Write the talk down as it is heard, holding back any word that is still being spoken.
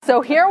So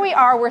here we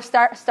are, we're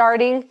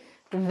starting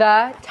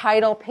the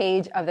title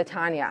page of the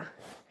Tanya.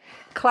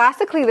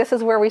 Classically, this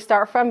is where we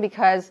start from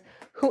because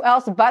who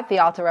else but the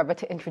Alter Rebbe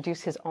to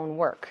introduce his own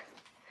work?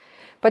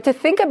 But to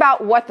think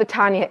about what the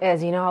Tanya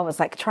is, I was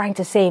like trying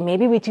to say,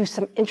 maybe we do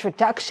some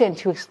introduction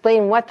to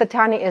explain what the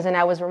Tanya is, and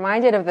I was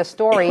reminded of the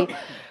story.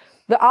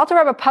 The Alter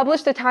Rebbe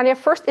published the Tanya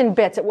first in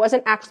bits. It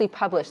wasn't actually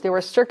published. There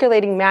were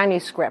circulating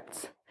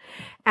manuscripts,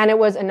 and it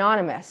was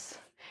anonymous.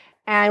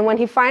 And when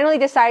he finally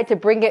decided to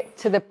bring it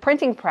to the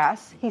printing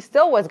press, he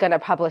still was going to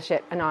publish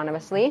it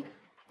anonymously.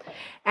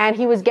 And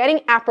he was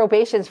getting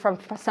approbations from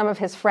some of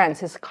his friends,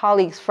 his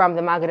colleagues from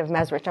the Maggid of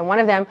Mezrich. And one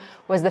of them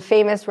was the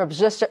famous Reb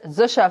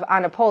Zusha of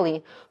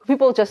Anapoli, who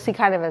people just see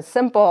kind of as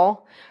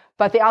simple,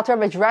 but the Alter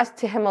Rebbe addressed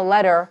to him a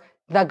letter,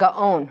 the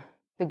Gaon,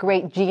 the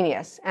great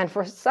genius. And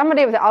for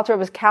somebody of the Alter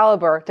Rebbe's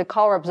caliber to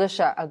call Reb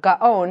Zusha a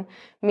Gaon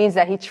means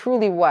that he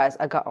truly was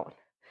a Gaon.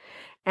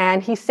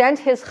 And he sent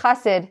his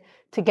chassid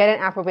to get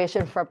an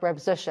approbation from Reb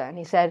Zusha. And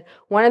he said,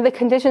 one of the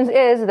conditions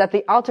is that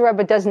the Alter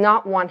Rebbe does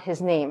not want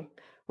his name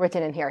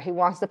written in here. He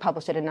wants to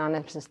publish it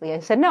anonymously.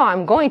 And he said, no,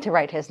 I'm going to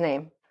write his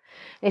name. And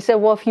he said,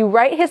 well, if you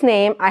write his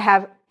name, I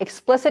have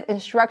explicit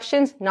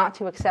instructions not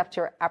to accept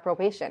your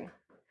approbation.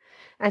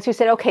 And so he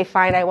said, okay,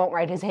 fine, I won't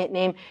write his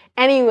name.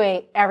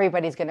 Anyway,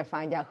 everybody's going to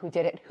find out who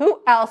did it.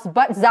 Who else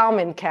but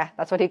Zalmanke?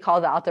 That's what he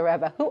called the Alter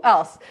Rebbe. Who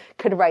else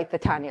could write the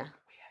Tanya?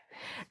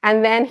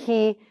 And then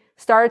he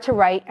started to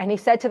write, and he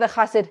said to the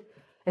chassid,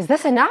 is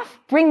this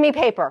enough? Bring me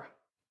paper.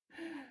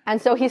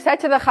 And so he said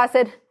to the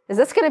chassid, is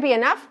this going to be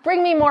enough?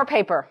 Bring me more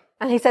paper.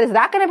 And he said, is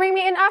that going to bring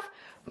me enough?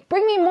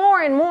 Bring me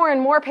more and more and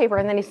more paper.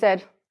 And then he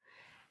said,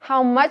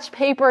 how much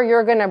paper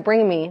you're going to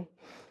bring me,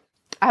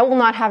 I will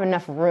not have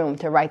enough room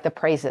to write the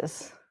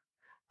praises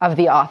of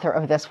the author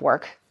of this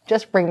work.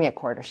 Just bring me a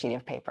quarter sheet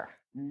of paper.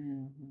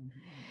 Mm-hmm.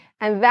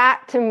 And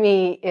that to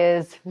me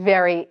is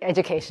very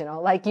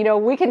educational.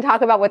 We can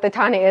talk about what the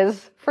Tanya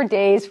is for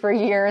days, for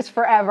years,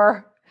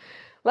 forever.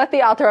 Let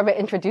the Alter Rebbe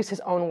introduce his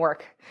own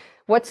work.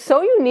 What's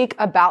so unique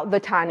about the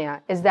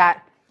Tanya is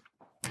that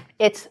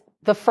it's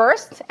the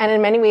first and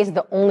in many ways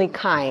the only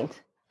kind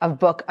of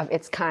book of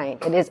its kind.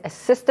 It is a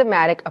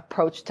systematic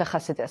approach to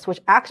Chassidus, which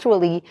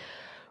actually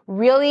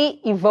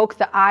really evoked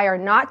the ire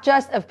not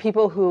just of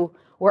people who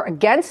were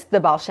against the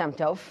Baal Shem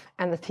Tov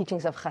and the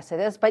teachings of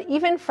Chassidus, but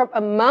even from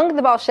among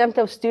the Baal Shem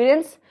Tov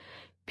students,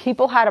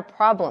 people had a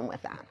problem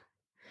with that.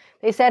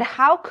 They said,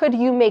 how could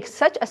you make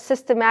such a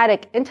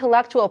systematic,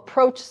 intellectual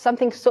approach to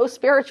something so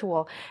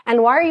spiritual?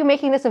 And why are you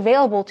making this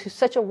available to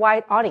such a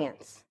wide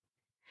audience?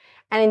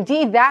 And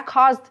indeed, that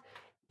caused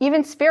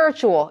even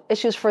spiritual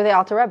issues for the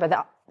Alter Rebbe.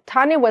 The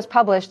Tanya was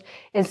published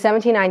in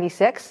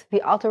 1796.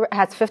 The Alter Rebbe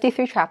has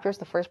 53 chapters,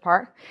 the first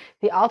part.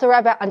 The Alter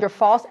Rebbe, under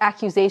false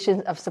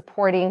accusations of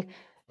supporting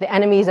the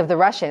enemies of the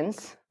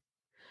Russians,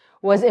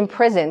 was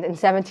imprisoned in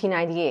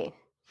 1798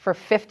 for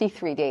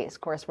 53 days,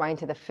 corresponding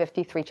to the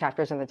 53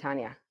 chapters in the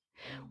Tanya.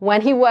 When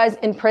he was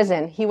in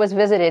prison, he was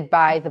visited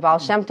by the Baal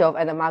Shem Tov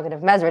and the Maggid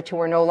of Mezrich, who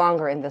were no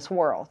longer in this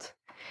world.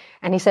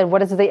 And he said,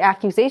 what is the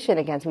accusation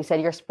against me? He said,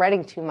 you're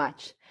spreading too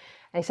much.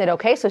 And he said,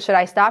 okay, so should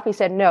I stop? He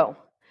said, no.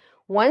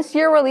 Once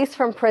you're released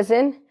from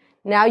prison,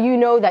 now you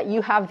know that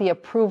you have the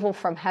approval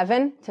from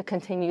heaven to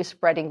continue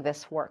spreading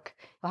this work.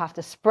 You'll have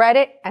to spread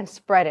it and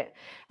spread it.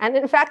 And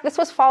in fact, this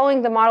was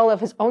following the model of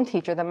his own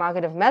teacher, the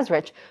Maggid of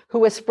Mezrich, who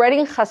was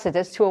spreading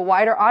Chassidus to a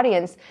wider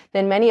audience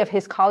than many of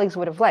his colleagues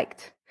would have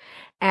liked.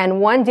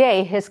 And one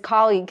day, his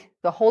colleague,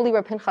 the holy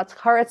Reb Pinchas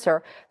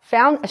Karitzer,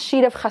 found a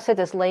sheet of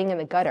Chassidus laying in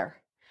the gutter.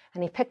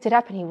 And he picked it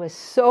up and he was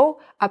so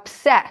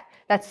upset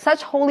that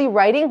such holy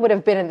writing would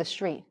have been in the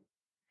street.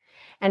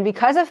 And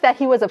because of that,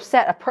 he was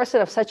upset, a person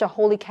of such a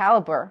holy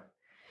caliber.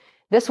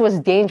 This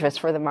was dangerous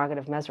for the Maggid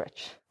of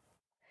Mezrich.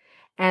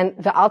 And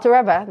the Alter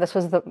Rebbe, this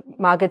was the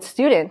Maggid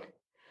student,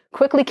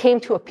 quickly came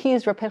to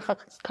appease Reb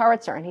Pinchas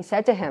Karitzer. And he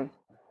said to him,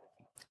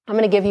 I'm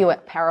going to give you a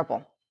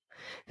parable.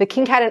 The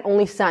king had an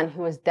only son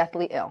who was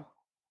deathly ill,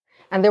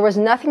 and there was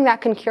nothing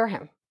that can cure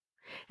him.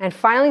 And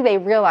finally they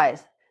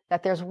realized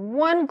that there's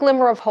one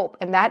glimmer of hope,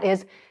 and that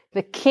is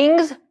the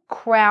king's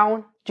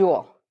crown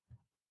jewel.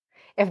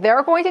 If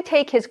they're going to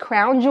take his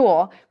crown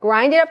jewel,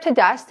 grind it up to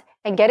dust,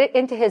 and get it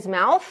into his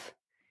mouth,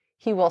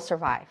 he will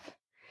survive.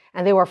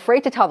 And they were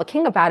afraid to tell the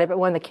king about it, but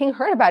when the king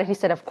heard about it, he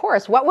said, of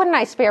course, what wouldn't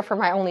I spare for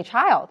my only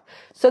child?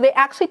 So they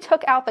actually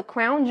took out the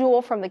crown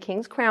jewel from the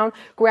king's crown,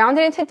 ground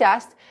it into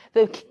dust.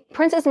 The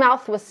prince's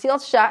mouth was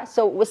sealed shut,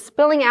 so it was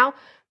spilling out,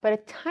 but a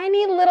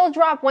tiny little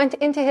drop went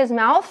into his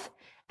mouth,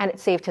 and it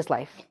saved his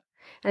life.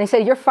 And he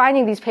said, you're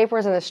finding these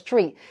papers in the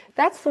street.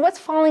 That's what's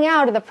falling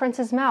out of the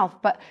prince's mouth,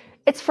 but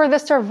it's for the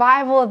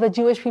survival of the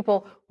Jewish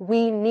people.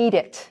 We need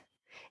it.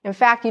 In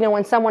fact,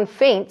 when someone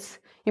faints,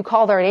 you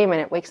call their name and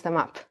it wakes them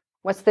up.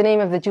 What's the name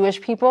of the Jewish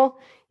people?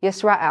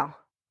 Yisrael.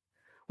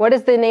 What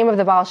is the name of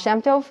the Baal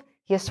Shem Tov?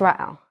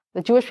 Yisrael.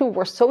 The Jewish people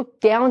were so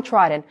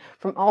downtrodden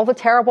from all the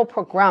terrible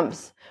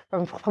pogroms,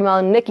 from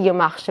El Niki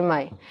Yamach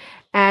Shemai,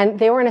 and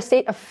they were in a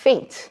state of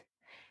faint.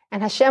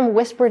 And Hashem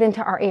whispered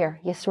into our ear,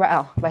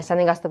 Yisrael, by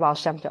sending us the Baal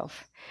Shem Tov.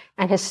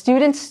 And his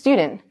student's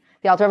student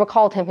The Alter Rebbe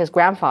called him his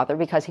grandfather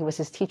because he was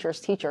his teacher's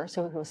teacher,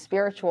 so his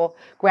spiritual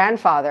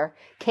grandfather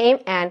came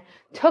and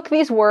took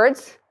these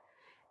words,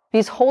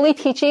 these holy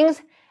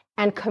teachings,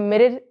 and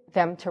committed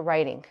them to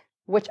writing,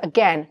 which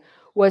again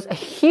was a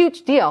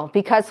huge deal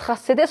because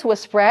Chassidus was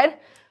spread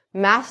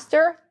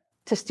master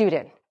to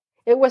student.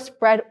 It was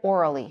spread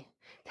orally.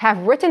 To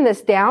have written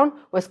this down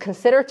was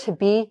considered to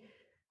be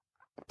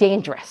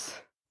dangerous.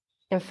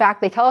 In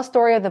fact, they tell a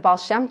story of the Baal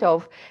Shem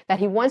Tov that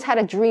he once had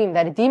a dream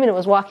that a demon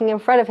was walking in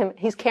front of him.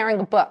 He's carrying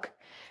a book.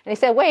 And he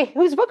said, wait,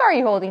 whose book are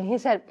you holding? He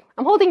said,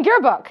 I'm holding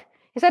your book.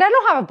 He said, I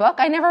don't have a book.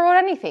 I never wrote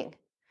anything.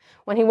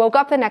 When he woke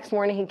up the next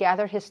morning, he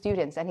gathered his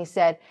students and he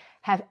said,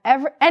 have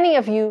any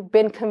of you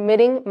been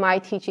committing my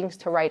teachings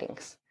to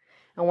writings?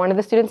 And one of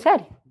the students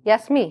said,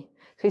 yes, me.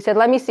 So he said,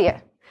 let me see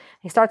it.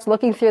 He starts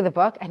looking through the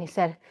book and he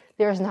said,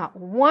 there's not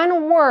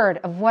one word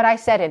of what I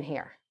said in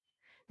here.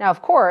 Now,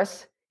 of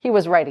course, he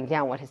was writing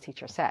down what his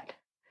teacher said.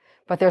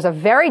 But there's a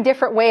very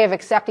different way of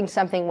accepting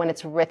something when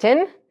it's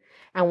written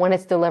and when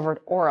it's delivered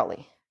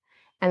orally.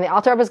 And the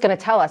Alter Rebbe is going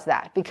to tell us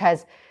that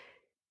because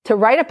to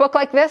write a book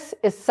like this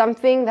is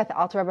something that the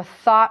Alter Rebbe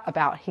thought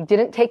about. He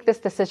didn't take this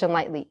decision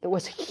lightly. It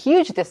was a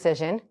huge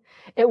decision.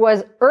 It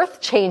was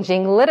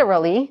earth-changing,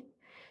 literally,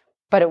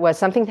 but it was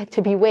something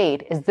to be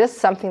weighed. Is this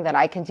something that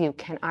I can do?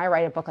 Can I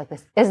write a book like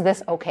this? Is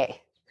this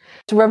okay?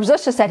 So Reb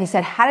Zusha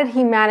said, how did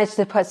he manage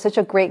to put such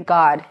a great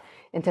God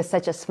into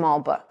such a small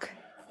book?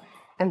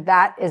 And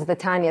that is the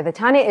Tanya. The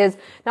Tanya is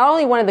not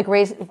only one of the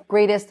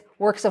greatest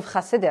works of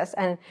Chassidus,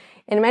 and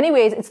in many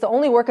ways, it's the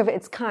only work of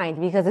its kind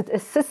because it's a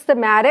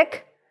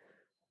systematic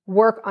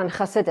work on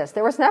Chassidus.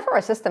 There was never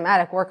a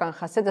systematic work on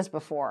Chassidus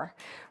before.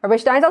 Rabbi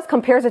Steinsaltz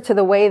compares it to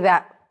the way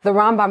that the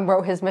Rambam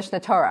wrote his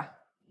Mishnah Torah.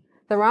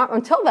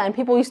 Until then,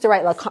 people used to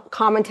write like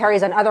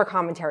commentaries on other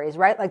commentaries,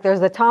 right? Like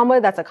there's the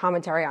Talmud, that's a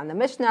commentary on the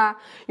Mishnah.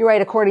 You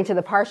write according to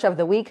the Parsha of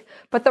the week.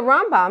 But the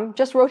Rambam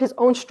just wrote his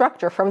own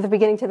structure from the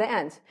beginning to the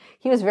end.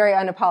 He was very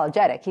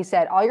unapologetic. He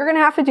said, all you're going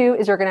to have to do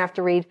is you're going to have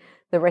to read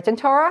the written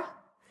Torah,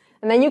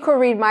 and then you could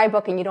read my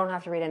book and you don't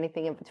have to read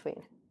anything in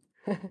between.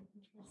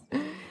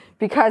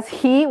 Because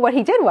what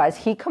he did was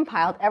he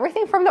compiled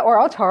everything from the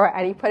oral Torah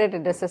and he put it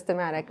in a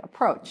systematic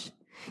approach.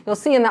 You'll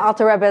see in the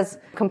Alter Rebbe's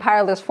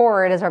compiler's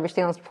foreword, as Rabbi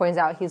Steinsaltz points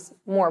out, he's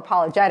more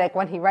apologetic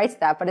when he writes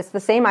that, but it's the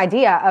same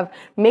idea of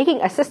making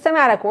a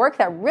systematic work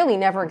that really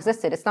never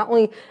existed. It's not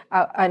only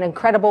an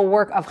incredible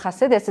work of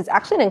Chassidus, it's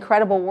actually an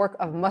incredible work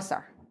of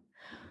Musar,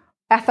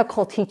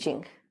 ethical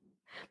teaching.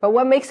 But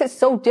what makes it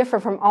so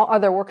different from all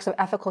other works of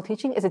ethical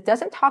teaching is it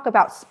doesn't talk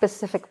about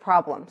specific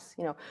problems.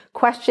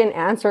 Question,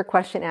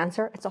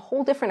 answer. It's a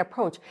whole different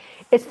approach.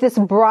 It's this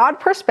broad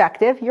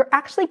perspective. You're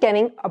actually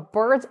getting a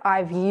bird's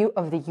eye view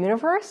of the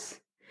universe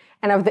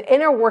and of the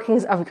inner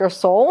workings of your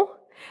soul.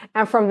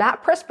 And from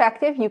that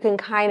perspective, you can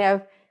kind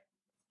of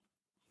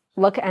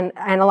look and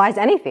analyze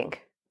anything.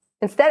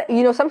 Instead,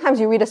 sometimes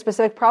you read a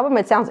specific problem,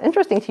 it sounds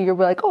interesting to you, you'll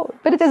be like, oh,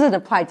 but it doesn't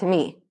apply to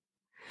me.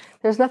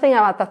 There's nothing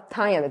about the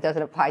Tanya that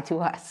doesn't apply to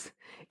us.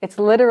 It's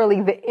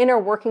literally the inner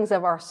workings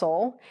of our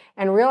soul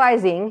and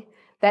realizing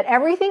that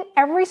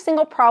every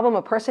single problem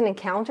a person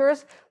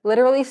encounters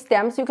literally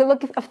stems. You could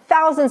look at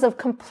thousands of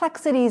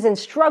complexities and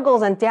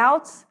struggles and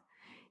doubts.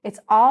 It's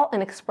all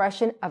an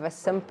expression of a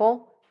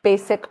simple,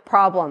 basic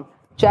problem.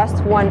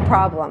 Just one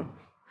problem.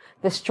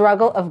 The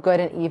struggle of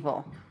good and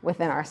evil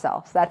within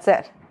ourselves. That's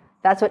it.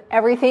 That's what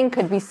everything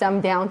could be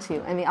summed down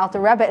to. And the Alter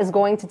Rebbe is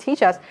going to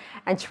teach us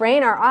and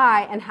train our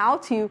eye and how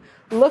to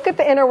look at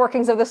the inner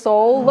workings of the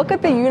soul, look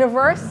at the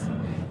universe,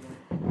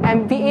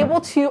 and be able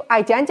to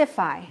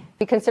identify.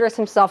 He considers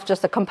himself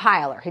just a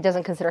compiler. He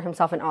doesn't consider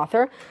himself an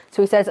author.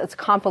 So he says it's a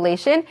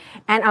compilation.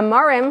 And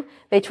Amarim,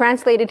 they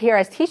translated here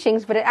as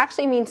teachings, but it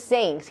actually means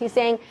sayings. He's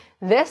saying,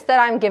 this that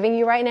I'm giving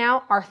you right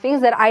now are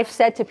things that I've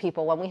said to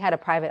people when we had a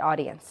private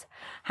audience.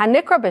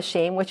 Hanikra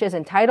B'Shem, which is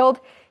entitled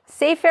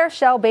Sefer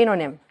Shel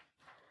Beinonim,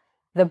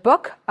 the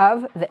book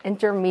of the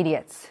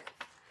intermediates.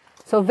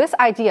 So this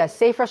idea,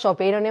 Sefer Shel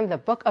Beinonim, the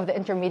book of the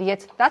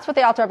intermediates, that's what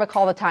the Alter Rebbe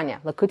called the Tanya.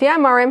 Likutei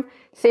Amarim,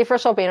 Sefer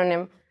Shel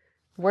Beinonim.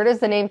 Where does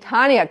the name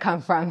Tanya come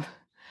from?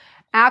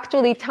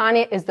 Actually,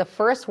 Tanya is the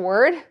first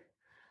word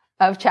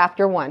of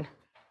chapter 1.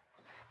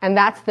 And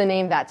that's the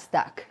name that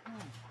stuck.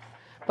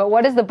 But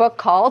what is the book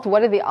called? What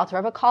did the Alter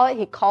Rebbe call it?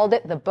 He called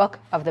it the book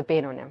of the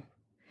Beinonim.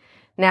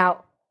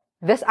 Now,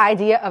 this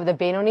idea of the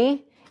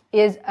Beinoni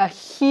is a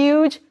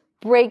huge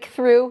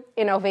breakthrough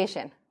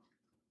innovation.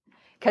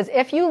 Because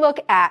if you look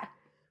at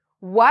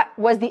what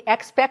was the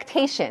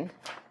expectation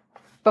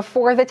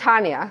before the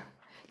Tanya,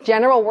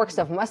 general works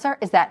of Musar,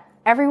 is that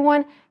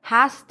everyone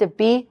has to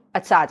be a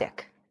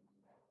tzaddik.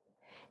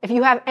 If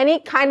you have any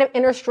kind of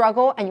inner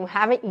struggle and you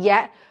haven't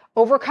yet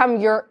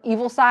overcome your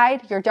evil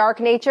side, your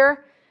dark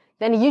nature,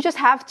 then you just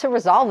have to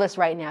resolve this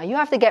right now. You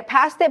have to get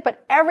past it,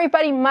 but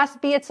everybody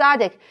must be a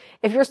tzaddik.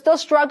 If you're still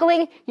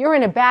struggling, you're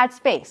in a bad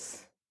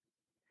space.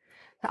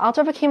 The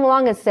Alter Rebbe came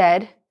along and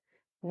said,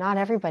 not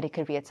everybody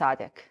could be a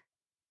tzaddik.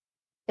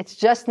 It's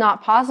just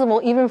not possible,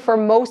 even for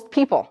most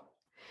people.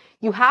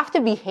 You have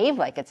to behave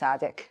like a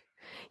tzaddik.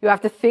 You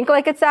have to think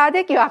like a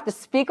tzaddik. You have to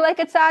speak like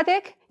a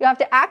tzaddik. You have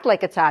to act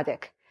like a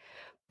tzaddik.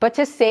 But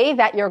to say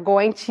that you're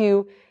going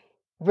to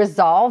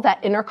resolve that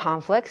inner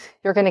conflict,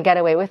 you're going to get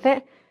away with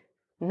it,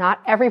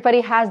 not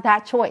everybody has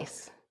that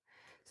choice.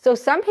 So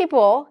some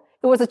people,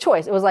 it was a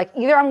choice. It was like,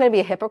 either I'm going to be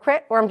a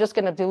hypocrite or I'm just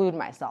going to delude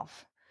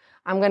myself.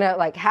 I'm going to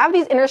like have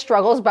these inner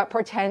struggles, but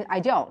pretend I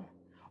don't.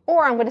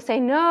 Or I'm going to say,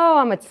 no,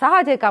 I'm a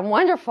tzaddik, I'm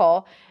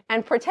wonderful,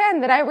 and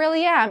pretend that I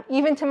really am,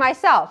 even to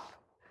myself.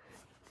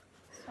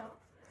 So,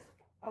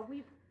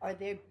 are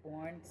they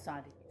born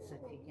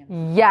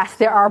tzaddikim? Yes,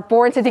 there are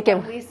born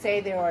tzaddikim. When we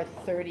say there are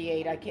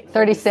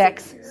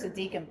 36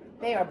 tzaddikim,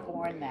 they are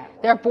born that way.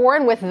 They're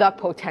born with the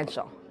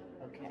potential.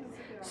 Okay.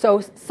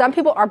 So some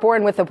people are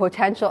born with the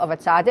potential of a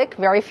tzaddik,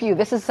 very few.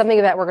 This is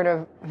something that we're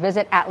going to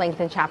visit at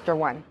length in chapter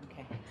 1.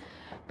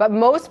 But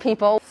most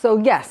people, so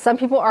yes, some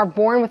people are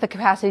born with the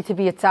capacity to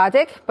be a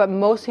tzaddik, but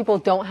most people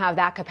don't have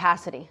that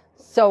capacity.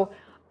 So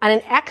on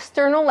an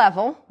external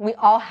level, we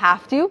all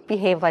have to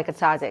behave like a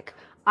tzaddik.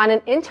 On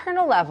an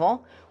internal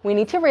level, we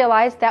need to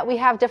realize that we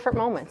have different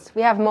moments.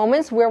 We have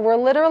moments where we're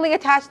literally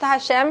attached to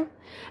Hashem,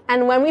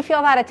 and when we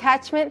feel that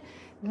attachment,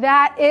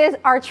 that is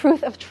our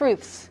truth of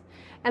truths.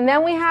 And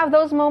then we have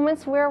those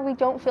moments where we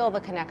don't feel the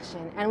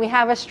connection, and we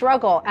have a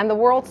struggle, and the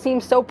world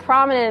seems so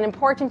prominent and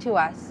important to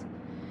us.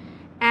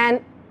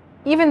 And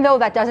even though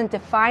that doesn't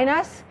define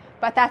us,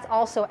 but that's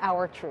also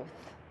our truth.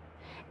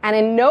 And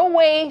in no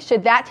way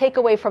should that take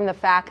away from the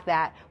fact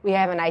that we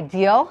have an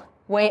ideal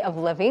way of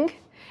living,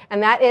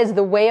 and that is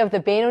the way of the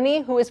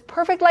Benoni, who is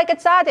perfect like a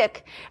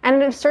tzaddik.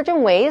 And in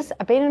certain ways,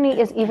 a Benoni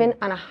is even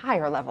on a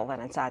higher level than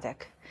a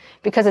tzaddik,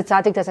 because a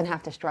tzaddik doesn't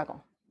have to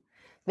struggle.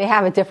 They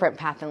have a different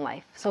path in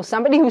life. So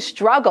somebody who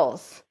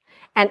struggles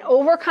and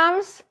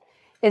overcomes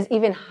is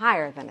even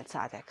higher than a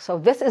tzaddik. So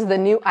this is the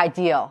new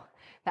ideal.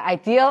 The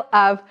ideal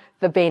of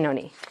the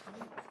Benoni.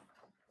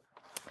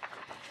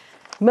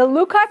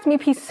 Melukat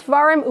mipi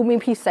svarim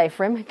umipi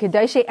seifrim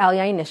kedoshe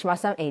elyain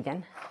nishmasam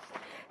eden.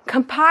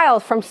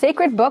 Compiled from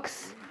sacred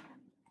books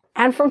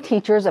and from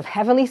teachers of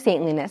heavenly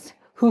saintliness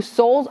whose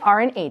souls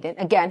are in Eden.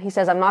 Again, he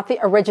says, I'm not the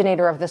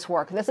originator of this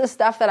work. This is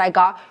stuff that I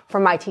got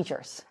from my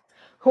teachers.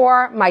 Who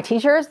are my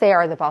teachers? They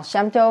are the Baal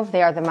Shem Tov.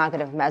 They are the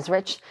Maggid of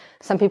Mezrich.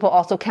 Some people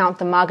also count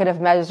the Maggid of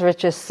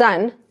Mezrich's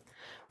son,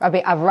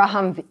 Rabbi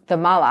Avraham the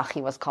Malach,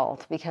 he was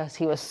called, because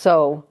he was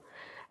so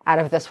out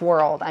of this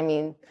world. I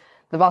mean,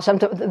 the Baal Shem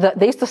Tov,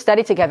 they used to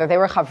study together. They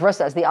were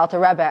chavrusas, the Alter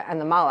Rebbe and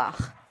the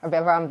Malach, Rabbi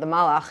Avraham the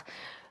Malach.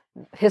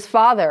 His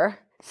father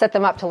set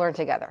them up to learn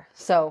together.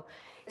 So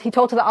he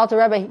told to the Alter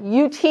Rebbe,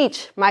 you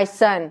teach my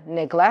son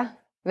Nigla,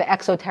 the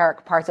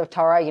exoteric parts of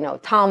Torah,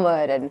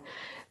 Talmud and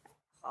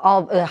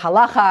all the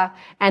halacha,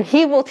 and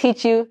he will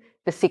teach you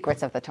the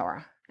secrets of the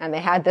Torah. And they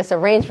had this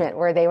arrangement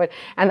where they would,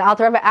 and the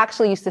Alter Rebbe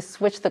actually used to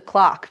switch the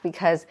clock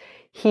because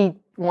he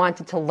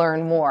wanted to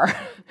learn more.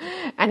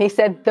 And he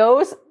said,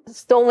 those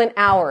stolen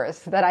hours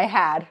that I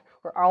had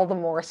were all the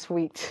more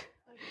sweet.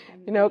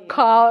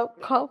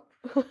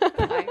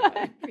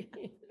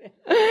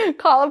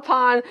 Call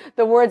upon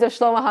the words of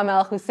Shlomo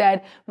HaMelech, who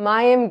said,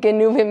 Mayim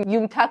genuvim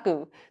yum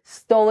taku.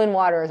 Stolen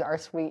waters are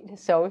sweet.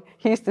 So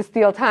he used to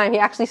steal time. He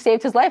actually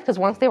saved his life because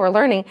once they were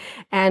learning,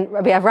 and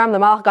Rabbi Avraham the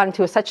Malach got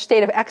into such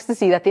state of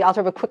ecstasy that the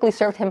Alter Rebbe quickly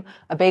served him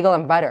a bagel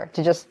and butter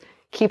to just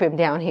keep him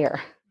down here.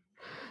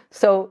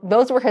 So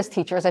those were his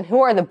teachers. And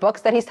who are the books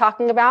that he's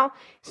talking about?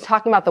 He's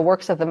talking about the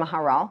works of the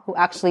Maharal, who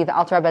actually the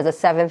Alter Rebbe is a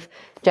 7th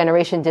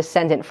generation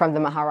descendant from the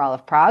Maharal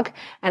of Prague.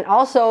 And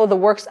also the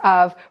works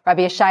of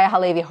Rabbi Yeshaya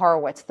Halevi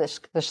Horowitz, the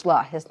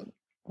Shla. His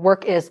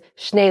work is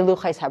Shnei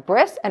Luchais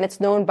Habris, and it's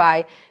known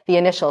by the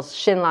initials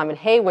Shin Lamed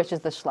Hey, which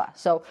is the Shla.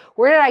 So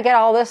where did I get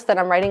all this that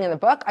I'm writing in the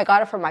book? I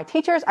got it from my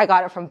teachers. I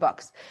got it from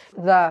books.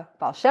 The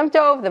Baal Shem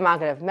Tov, the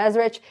Maggid of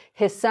Mezrich,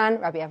 his son,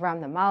 Rabbi Avraham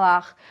the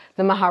Malach,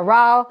 the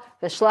Maharal,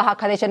 the Shla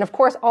HaKadosh, and of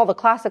course all the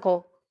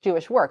classical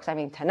Jewish works. I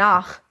mean,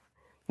 Tanakh,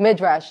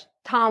 Midrash,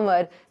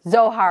 Talmud,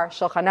 Zohar,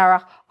 Shulchan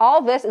Aruch.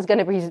 All this is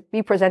going to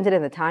be presented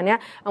in the Tanya.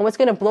 And what's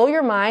going to blow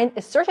your mind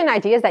is certain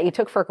ideas that you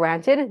took for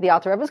granted. The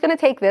Alter Rebbe is going to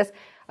take this,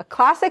 a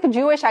classic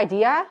Jewish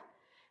idea,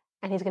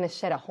 and he's going to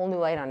shed a whole new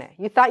light on it.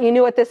 You thought you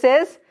knew what this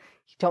is?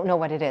 You don't know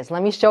what it is.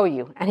 Let me show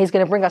you. And he's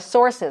going to bring us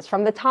sources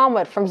from the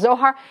Talmud, from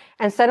Zohar,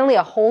 and suddenly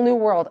a whole new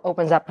world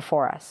opens up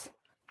before us.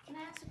 Can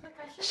I ask a quick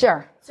question?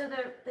 Sure. So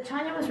the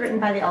Tanya was written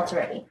by the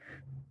Alter Rebbe.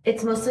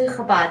 It's mostly a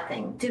Chabad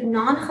thing. Do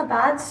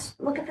non-Chabads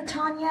look at the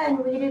Tanya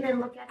and read it and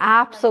look at it?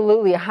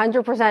 Absolutely,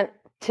 100%.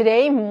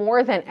 Today,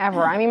 more than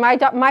ever. I mean,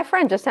 my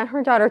friend just sent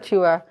her daughter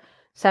to a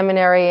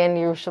seminary in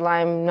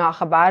Yerushalayim, not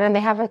Chabad, and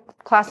they have a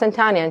class in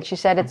Tanya, and she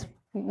said it's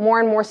more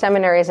and more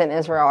seminaries in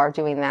Israel are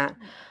doing that.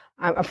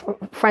 A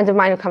friend of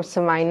mine who comes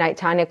to my night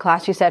Tanya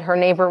class, she said her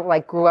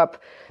neighbor grew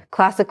up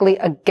classically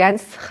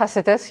against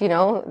Chassidus.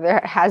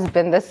 There has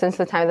been this since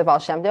the time of the Baal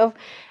Shem Tov,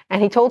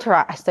 and he told her,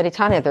 I study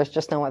Tanya, there's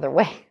just no other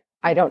way.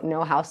 I don't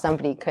know how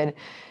somebody could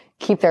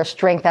keep their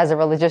strength as a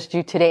religious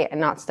Jew today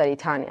and not study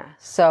Tanya.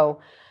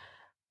 So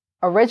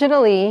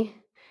originally,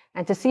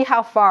 and to see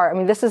how far,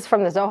 this is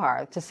from the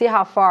Zohar, to see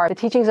how far the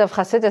teachings of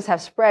Chassidus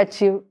have spread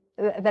to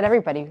that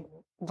everybody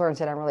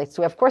learns it and relates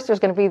to it. Of course, there's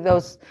going to be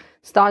those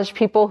staunch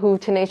people who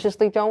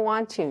tenaciously don't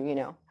want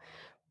to,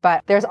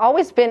 But there's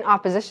always been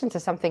opposition to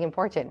something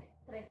important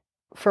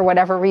for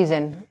whatever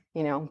reason,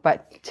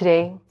 But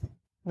today,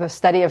 the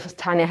study of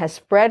Tanya has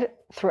spread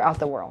throughout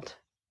the world.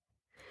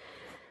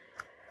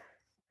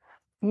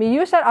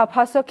 Miyushat al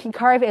pasuk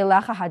kikarev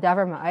elecha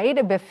hadavar ma'id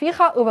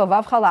beficha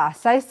uvavavcha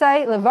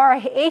la'asaisai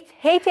levar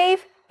hetev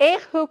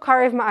echu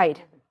karev ma'id.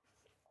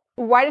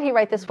 Why did he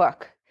write this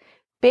book?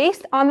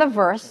 Based on the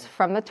verse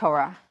from the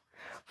Torah,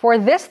 for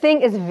this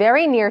thing is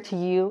very near to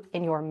you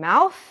in your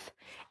mouth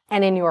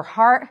and in your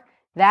heart,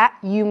 that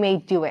you may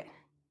do it.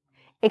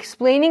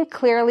 Explaining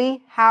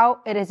clearly how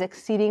it is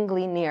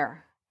exceedingly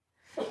near.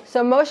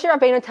 So Moshe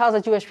Rabbeinu tells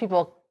the Jewish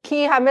people,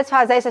 Ki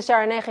ha-mitzvah hazeh asher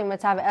anechem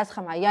mitzvah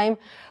v'eschem hayom,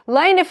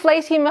 lo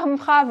nifleisi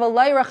mimcha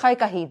v'lo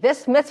rechaikahi.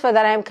 This mitzvah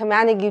that I am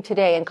commanding you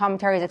today, and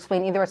commentaries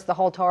explain either it's the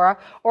whole Torah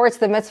or it's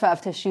the mitzvah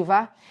of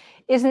teshuvah,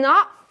 is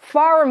not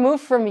far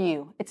removed from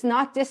you. It's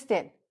not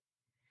distant.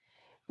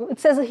 He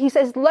says,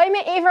 it's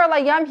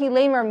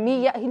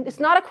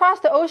not across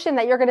the ocean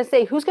that you're going to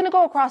say, who's going to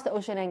go across the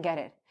ocean and get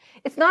it?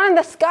 It's not in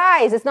the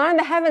skies. It's not in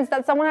the heavens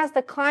that someone has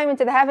to climb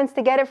into the heavens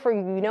to get it for you.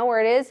 You know where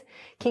it is?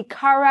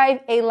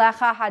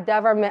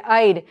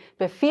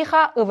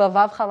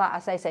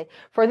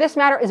 For this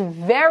matter is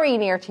very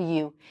near to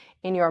you,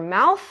 in your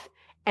mouth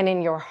and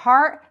in your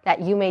heart,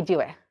 that you may do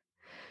it.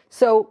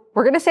 So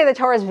we're going to say the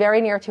Torah is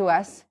very near to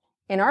us,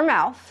 in our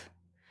mouth,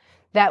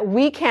 that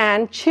we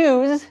can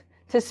choose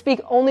to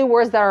speak only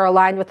words that are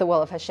aligned with the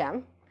will of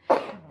Hashem.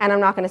 And I'm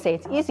not going to say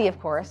it's easy, of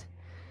course.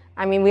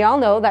 I mean, we all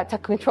know that to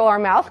control our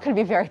mouth could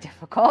be very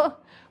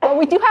difficult, but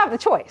we do have the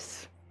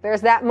choice.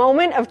 There's that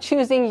moment of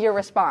choosing your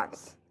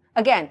response.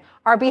 Again,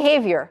 our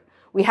behavior.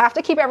 We have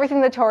to keep everything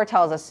the Torah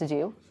tells us to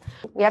do.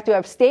 We have to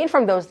abstain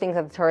from those things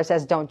that the Torah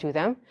says don't do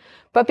them.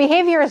 But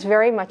behavior is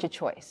very much a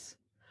choice.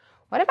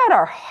 What about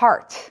our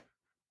heart?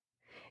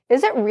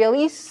 Is it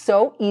really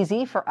so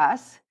easy for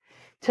us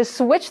to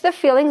switch the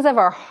feelings of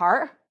our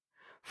heart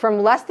from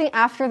lusting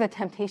after the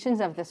temptations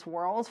of this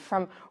world,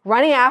 from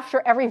running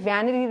after every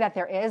vanity that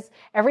there is,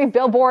 every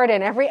billboard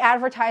and every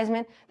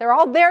advertisement? They're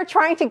all there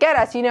trying to get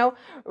us, Levi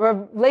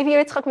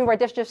Yitzchak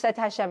Mibardish said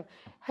to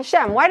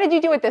Hashem, why did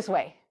you do it this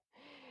way?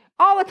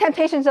 All the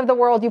temptations of the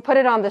world, you put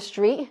it on the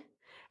street,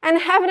 and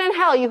heaven and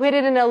hell, you hid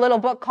it in a little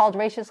book called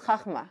Reishis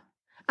Chachma.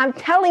 I'm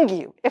telling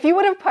you, if you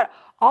would have put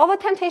all the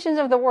temptations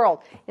of the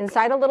world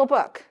inside a little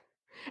book,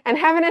 and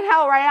heaven and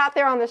hell right out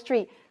there on the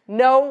street,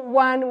 no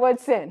one would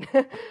sin.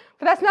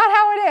 But that's not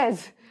how it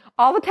is.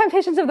 All the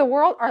temptations of the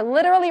world are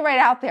literally right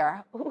out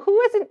there.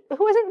 Who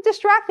isn't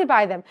distracted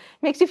by them? It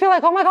makes you feel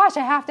like, oh my gosh,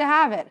 I have to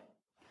have it.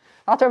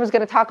 Alter Rebbe is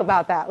going to talk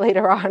about that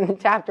later on in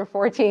chapter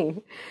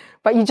 14.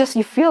 But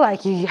you feel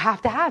like you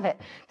have to have it.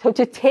 So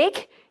to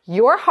take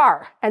your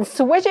heart and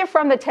switch it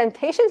from the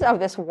temptations of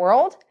this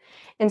world,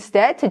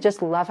 instead to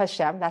just love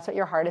Hashem, that's what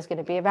your heart is going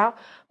to be about.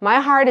 My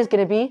heart is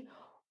going to be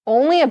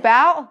only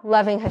about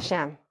loving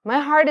Hashem. My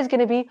heart is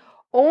going to be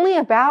only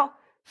about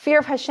fear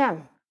of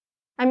Hashem.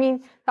 I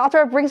mean, the Alter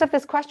Rebbe brings up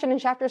this question in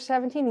chapter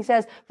 17. He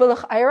says,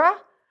 "V'lechayra,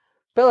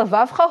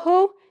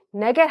 b'levavchahu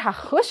neged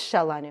hachush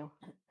shalanu."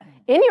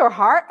 In your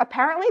heart,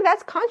 apparently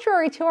that's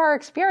contrary to our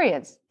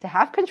experience. To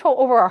have control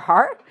over our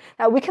heart,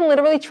 that we can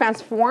literally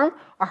transform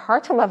our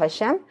heart to love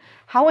Hashem.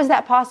 How is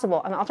that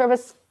possible? And the Alter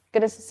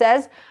Rebbe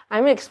says,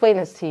 I'm going to explain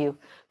this to you.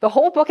 The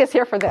whole book is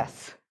here for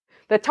this.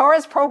 The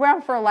Torah's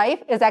program for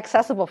life is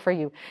accessible for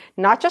you.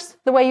 Not just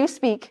the way you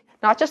speak,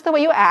 not just the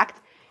way you act.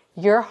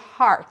 Your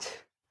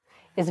heart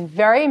is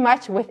very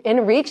much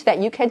within reach that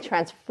you can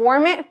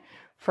transform it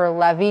for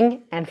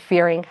loving and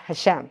fearing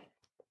Hashem.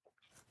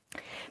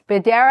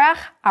 B'derech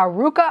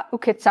aruka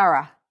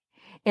ukitzara,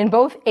 in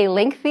both a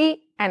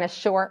lengthy and a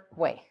short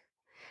way.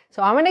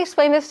 So I'm going to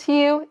explain this to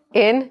you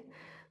in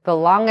the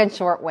long and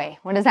short way.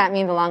 What does that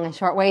mean, the long and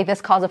short way?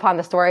 This calls upon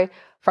the story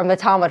from the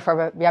Talmud from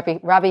Rabbi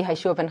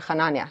Yeshua ben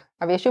Hanania.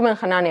 Rabbi Yeshua ben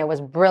Hanania was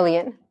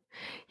brilliant.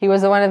 He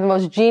was one of the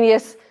most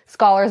genius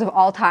scholars of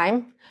all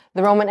time.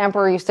 The Roman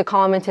emperor used to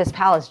call him into his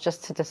palace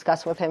just to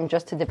discuss with him,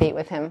 just to debate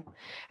with him.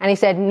 And he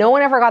said, no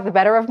one ever got the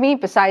better of me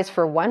besides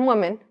for one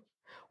woman,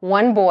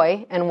 one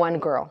boy, and one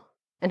girl.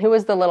 And who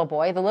was the little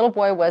boy? The little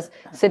boy was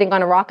sitting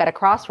on a rock at a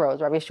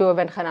crossroads. Rabbi Yeshua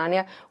ben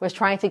Hanania was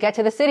trying to get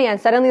to the city,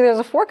 and suddenly there was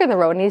a fork in the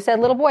road. And he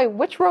said, little boy,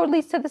 which road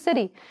leads to the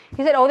city?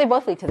 He said, oh, they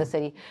both lead to the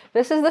city.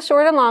 This is the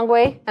short and long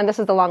way, and this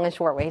is the long and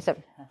short way. He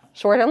said,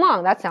 short and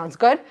long, that sounds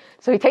good.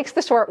 So he takes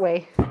the short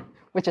way,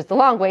 which is the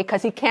long way,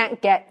 because he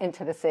can't get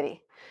into the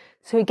city.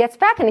 So he gets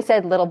back and he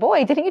said, little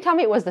boy, didn't you tell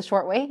me it was the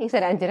short way? He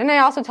said, and didn't I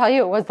also tell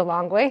you it was the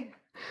long way?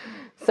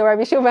 So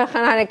Rabbi Yeshua ben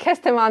Hanania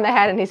kissed him on the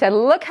head and he said,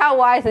 look how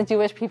wise the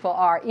Jewish people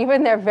are.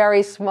 Even their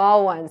very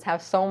small ones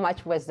have so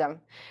much wisdom.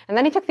 And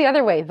then he took the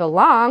other way, the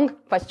long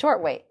but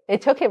short way.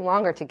 It took him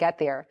longer to get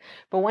there.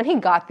 But when he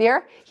got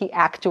there, he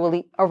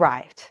actually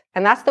arrived.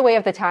 And that's the way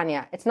of the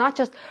Tanya. It's not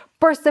just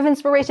bursts of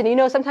inspiration. You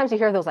know, sometimes you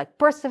hear those like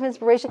bursts of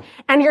inspiration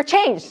and you're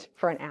changed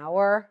for an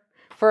hour,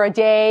 for a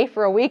day,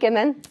 for a week, and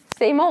then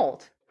same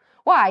old.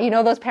 Why? You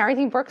know those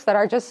parenting books that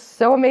are just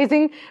so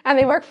amazing and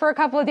they work for a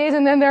couple of days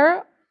and then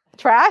they're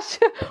trash.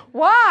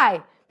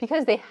 Why?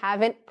 Because they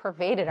haven't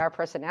pervaded our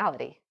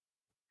personality.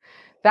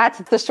 That's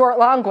the short,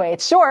 long way.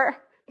 It's short,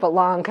 but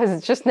long because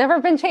it's just never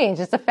been changed.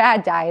 It's a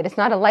fad diet. It's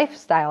not a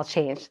lifestyle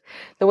change.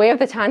 The way of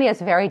the Tanya is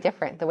very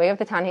different. The way of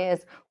the Tanya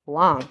is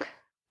long.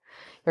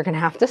 You're going to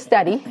have to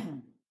study.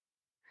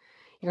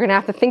 You're going to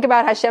have to think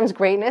about Hashem's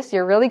greatness.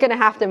 You're really going to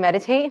have to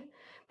meditate.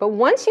 But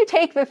once you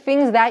take the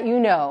things that you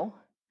know,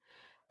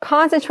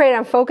 concentrate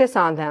and focus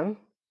on them,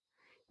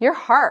 your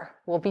heart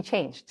will be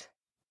changed.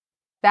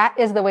 That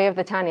is the way of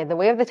the Tanya. The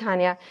way of the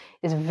Tanya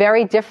is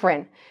very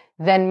different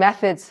than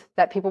methods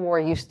that people were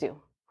used to.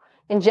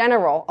 In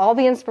general, all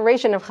the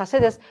inspiration of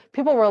Chassidus,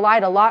 people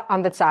relied a lot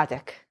on the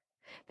tzaddik.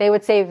 They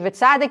would say,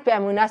 "V'tzadik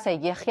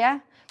be'emunaseh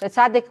yichya." The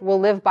tzaddik will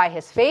live by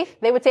his faith.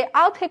 They would say,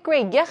 "Al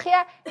tikrei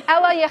yichya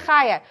ela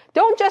yechaya."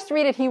 Don't just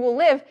read it, he will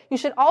live. You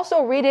should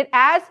also read it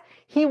as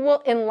he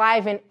will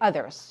enliven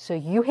others. So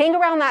you hang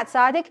around that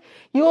tzaddik,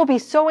 you will be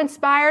so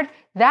inspired,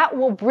 that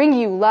will bring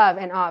you love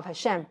and awe of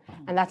Hashem.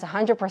 And that's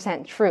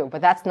 100% true,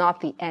 but that's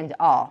not the end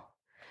all.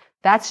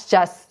 That's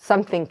just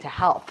something to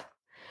help.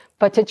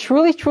 But to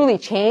truly, truly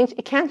change,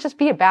 it can't just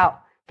be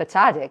about the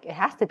tzaddik. It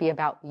has to be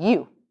about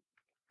you.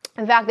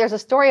 In fact, there's a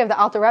story of the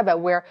Alter Rebbe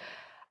where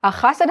a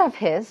chassid of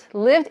his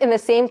lived in the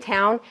same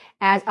town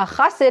as a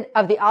chassid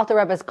of the Alter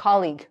Rebbe's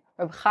colleague,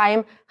 Reb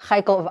Chaim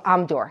Chaikel of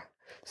Amdor.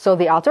 So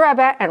the Alter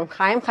Rebbe and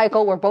Chaim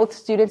Chaikel were both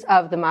students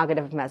of the Maggid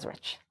of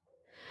Mezrich.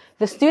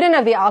 The student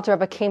of the Alter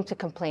Rebbe came to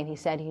complain. He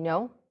said,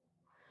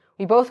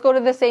 we both go to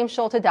the same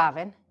shul to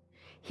daven.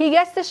 He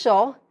gets to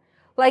shul,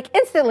 like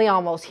instantly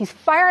almost. He's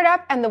fired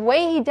up and the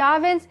way he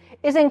davens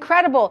is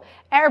incredible.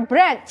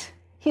 Brent,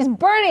 he's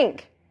burning.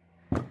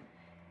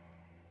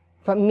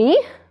 But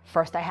me,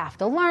 first I have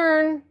to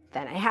learn,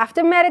 then I have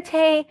to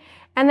meditate,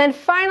 and then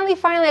finally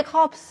I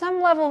call up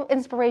some level of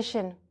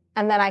inspiration,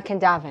 and then I can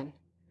daven.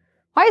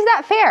 Why is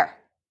that fair?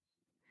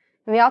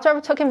 And the Alter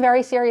Rebbe took him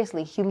very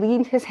seriously. He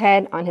leaned his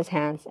head on his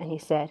hands and he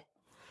said,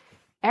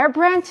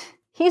 Brent,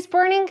 he's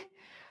burning.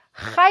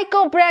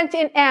 Chaikel Brent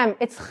in M.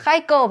 It's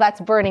Chaikel that's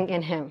burning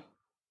in him.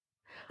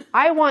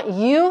 I want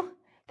you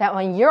that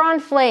when you're on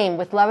flame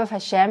with love of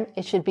Hashem,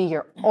 it should be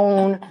your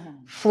own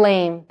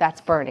flame that's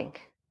burning.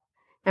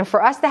 And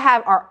for us to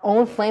have our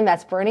own flame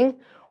that's burning,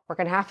 we're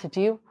going to have to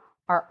do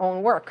our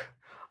own work,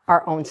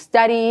 our own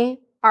study,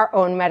 our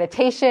own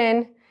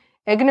meditation.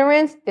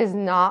 Ignorance is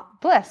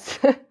not bliss.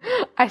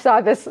 I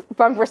saw this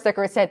bumper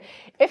sticker. It said,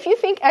 if you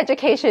think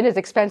education is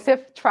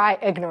expensive, try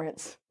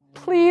ignorance.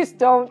 Please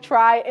don't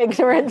try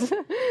ignorance.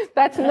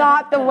 That's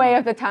not the way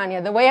of the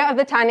Tanya. The way of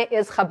the Tanya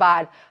is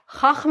Chabad.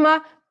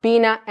 Chachma,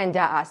 Bina, and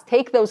Da'as.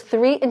 Take those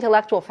three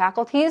intellectual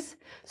faculties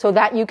so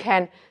that you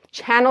can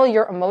channel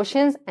your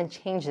emotions and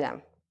change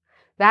them.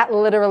 That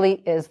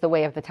literally is the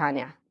way of the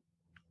Tanya.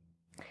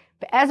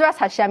 Be'ezras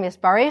Hashem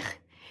Yisbarich,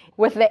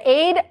 with the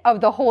aid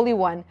of the Holy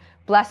One,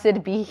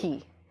 blessed be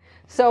He.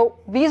 So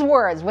these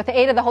words, with the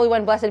aid of the Holy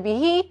One, blessed be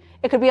He,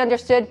 it could be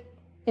understood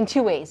in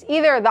two ways.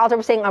 Either the Alter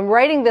was saying, I'm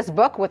writing this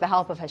book with the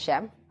help of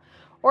Hashem,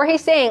 or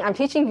he's saying, I'm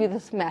teaching you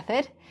this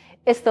method.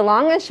 It's the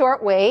long and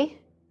short way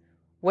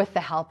with the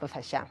help of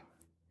Hashem.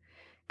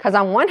 Because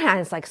on one hand,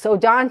 it's like so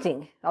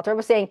daunting. The Alter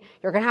was saying,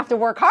 you're going to have to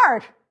work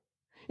hard.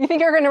 You think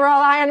you're going to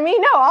rely on me?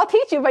 No, I'll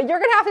teach you, but you're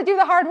going to have to do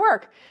the hard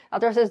work. The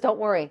Alter says, don't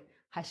worry.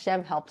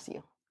 Hashem helps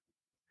you.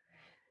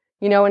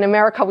 In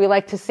America, we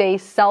like to say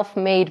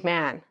self-made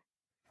man.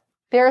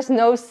 There's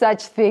no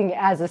such thing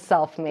as a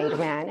self-made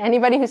man.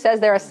 Anybody who says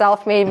they're a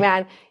self-made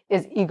man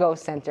is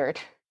ego-centered.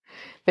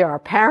 There are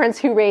parents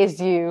who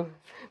raised you.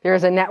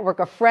 There's a network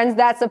of friends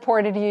that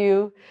supported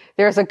you.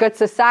 There's a good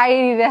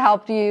society that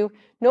helped you.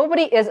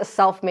 Nobody is a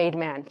self-made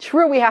man.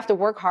 True, we have to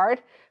work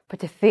hard, but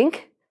to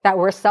think that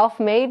we're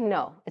self-made,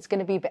 no. It's going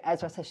to be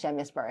Be'ezras Hashem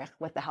Yisbarach,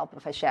 with the help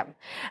of Hashem.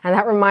 And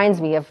that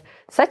reminds me of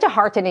such a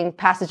heartening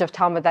passage of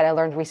Talmud that I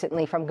learned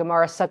recently from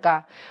Gemara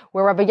Sukkah,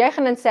 where Rabbi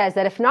Yechanan says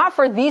that if not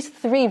for these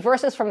three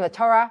verses from the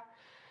Torah,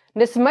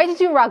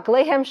 Nismaititu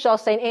raglehem shel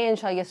sein'ein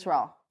shel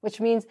Yisrael,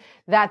 which means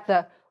that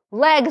the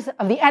legs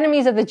of the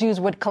enemies of the Jews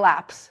would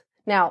collapse.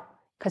 Now,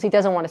 because he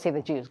doesn't want to say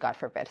the Jews, God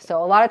forbid.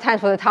 So a lot of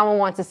times when the Talmud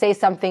wants to say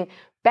something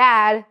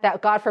bad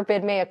that, God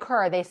forbid, may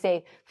occur, they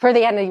say, for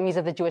the enemies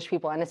of the Jewish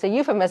people. And it's a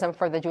euphemism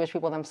for the Jewish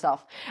people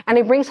themselves. And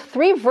he brings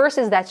three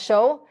verses that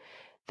show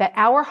that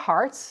our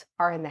hearts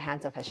are in the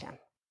hands of Hashem.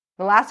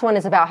 The last one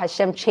is about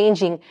Hashem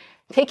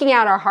taking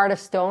out our heart of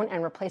stone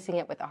and replacing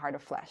it with a heart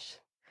of flesh.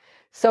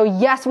 So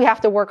yes, we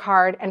have to work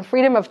hard, and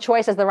freedom of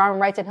choice, as the Rambam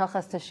writes in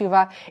Hilchas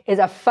Teshuvah, is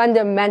a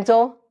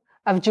fundamental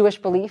of Jewish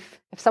belief.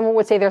 If someone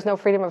would say there's no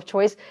freedom of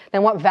choice,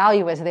 then what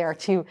value is there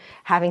to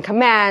having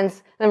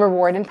commands and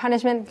reward and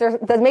punishment?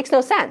 That makes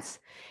no sense.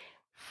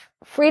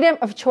 Freedom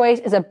of choice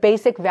is a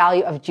basic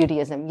value of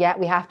Judaism. Yet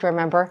we have to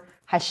remember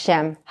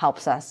Hashem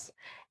helps us.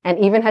 And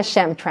even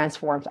Hashem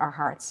transforms our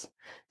hearts.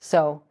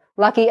 So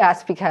lucky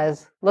us,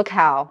 because look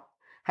how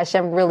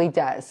Hashem really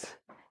does.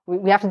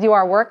 We have to do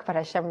our work, but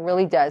Hashem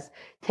really does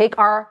take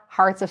our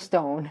hearts of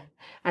stone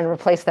and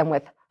replace them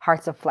with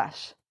hearts of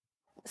flesh.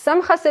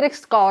 some Hasidic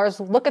scholars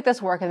look at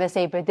this work and they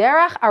say,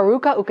 B'derach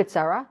aruka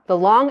uketzara, the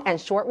long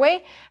and short way.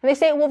 And they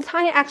say, well, the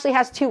Tanya actually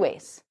has two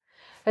ways.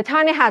 The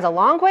Tanya has a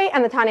long way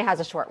and the Tanya has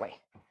a short way.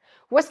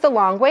 What's the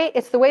long way?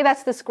 It's the way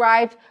that's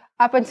described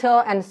up until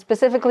and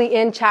specifically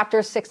in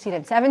chapters 16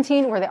 and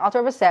 17, where the Alter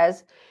Rebbe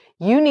says,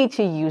 you need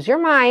to use your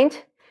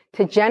mind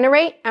to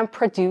generate and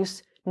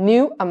produce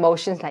new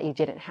emotions that you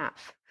didn't have.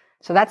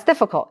 So that's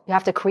difficult. You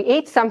have to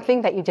create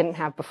something that you didn't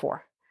have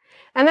before.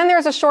 And then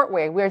there's a short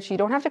way, where you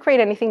don't have to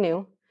create anything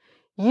new.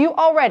 You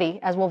already,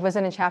 as we'll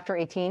visit in chapter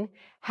 18,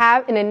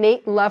 have an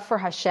innate love for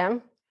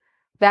Hashem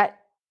that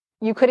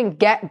you couldn't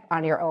get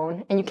on your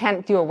own and you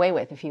can't do away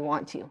with if you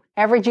want to.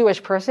 Every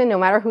Jewish person, no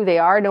matter who they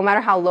are, no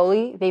matter how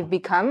lowly they've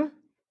become,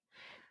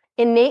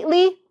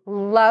 innately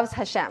loves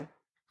Hashem.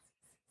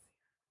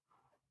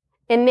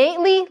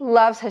 Innately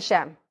loves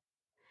Hashem.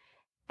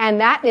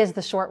 And that is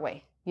the short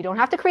way. You don't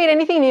have to create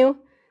anything new.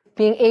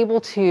 Being able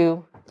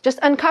to just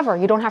uncover.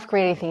 You don't have to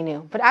create anything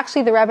new. But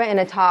actually the Rebbe in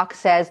a talk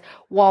says,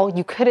 well,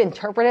 you could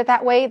interpret it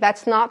that way.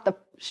 That's not the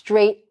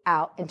straight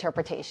out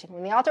interpretation.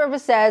 When the Alter Rebbe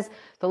says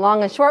the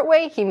long and short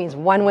way, he means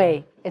one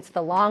way. It's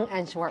the long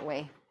and short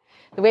way.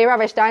 The way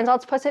Rabbi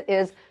Steinsaltz puts it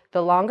is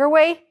the longer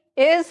way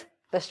is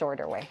the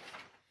shorter way.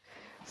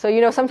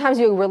 So, sometimes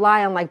you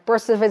rely on like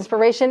bursts of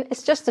inspiration.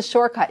 It's just a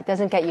shortcut. It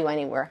doesn't get you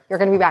anywhere. You're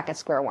going to be back at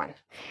square one.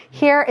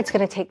 Here, it's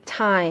going to take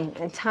time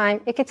and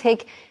time. It could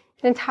take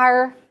an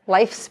entire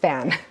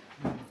lifespan.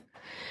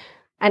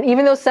 And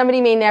even though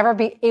somebody may never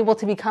be able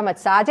to become a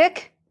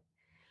tzaddik,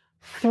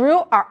 through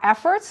our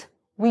efforts,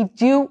 we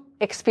do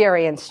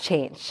experience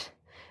change.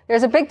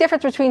 There's a big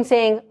difference between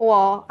saying,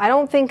 well, I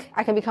don't think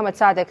I can become a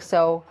tzaddik,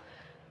 so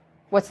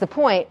what's the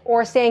point?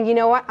 Or saying, you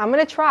know what, I'm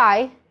going to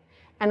try,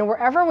 and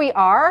wherever we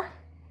are,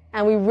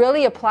 and we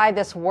really apply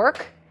this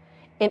work,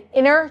 an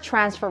inner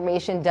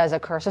transformation does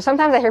occur. So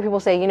sometimes I hear people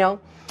say,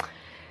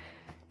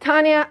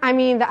 Tanya,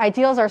 the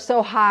ideals are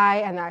so high,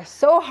 and they're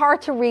so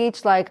hard to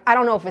reach, I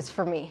don't know if it's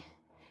for me.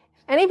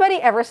 If anybody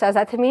ever says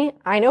that to me,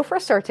 I know for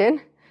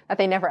certain that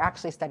they never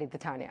actually studied the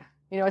Tanya.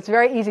 It's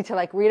very easy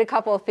to read a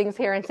couple of things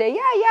here and say,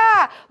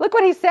 yeah, look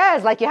what he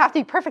says. You have to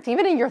be perfect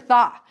even in your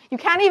thought. You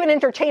can't even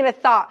entertain a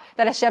thought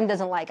that Hashem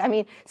doesn't like.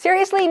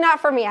 Seriously, not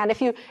for me. And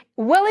if you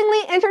willingly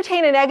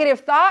entertain a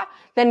negative thought,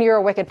 then you're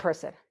a wicked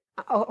person.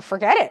 Oh,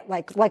 forget it.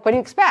 What do you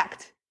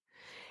expect?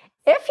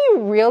 If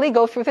you really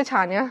go through the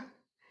Tanya,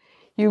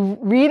 you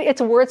read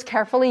its words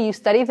carefully, you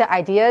study the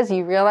ideas,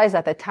 you realize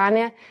that the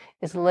Tanya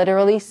is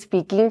literally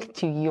speaking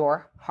to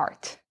your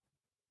heart.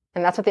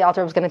 And that's what the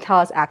Alter Rebbe is going to tell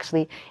us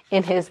actually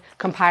in his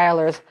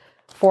compiler's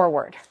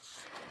foreword.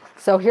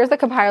 So here's the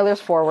compiler's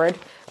foreword.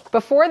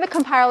 Before the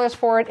compiler's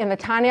foreword in the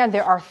Tanya,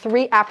 there are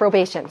 3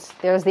 approbations.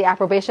 There's the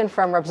approbation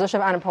from Reb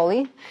Zushav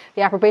Anapoli,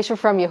 the approbation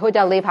from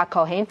Yehuda Leib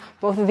HaKohen.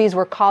 Both of these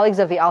were colleagues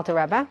of the Alter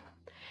Rebbe.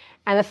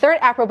 And the 3rd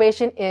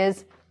approbation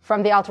is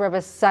from the Alter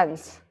Rebbe's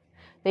sons.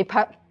 They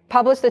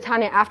published the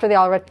Tanya after the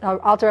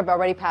Alter Rebbe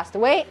already passed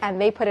away,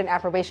 and they put an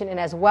approbation in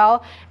as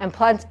well, and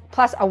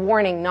plus a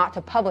warning not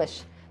to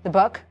publish the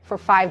book for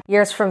 5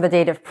 years from the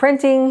date of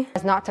printing,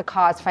 as not to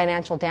cause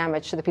financial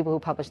damage to the people who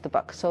published the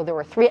book. So there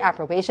were 3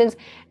 approbations,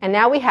 and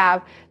now we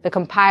have the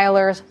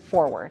compiler's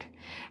foreword.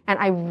 And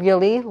I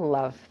really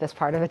love this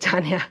part of the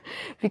Tanya,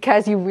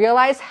 because you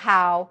realize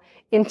how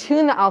in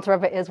tune the Alter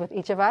Rebbe is with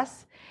each of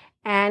us,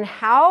 and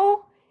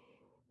how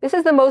this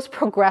is the most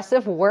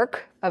progressive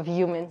work of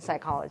human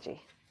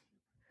psychology.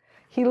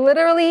 He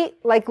literally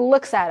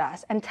looks at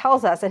us and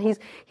tells us, and he's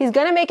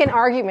going to make an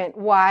argument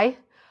why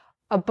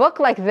a book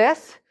like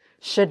this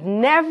should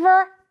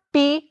never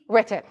be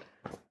written.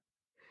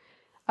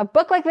 A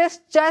book like this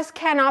just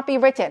cannot be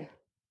written.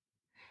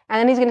 And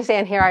then he's going to say,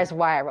 and here is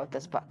why I wrote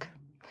this book.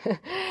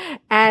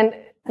 And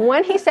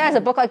when he says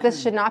a book like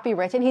this should not be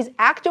written, he's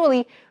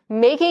actually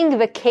making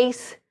the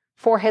case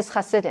for his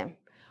Hasidim.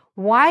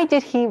 Why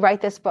did he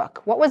write this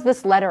book? What was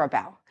this letter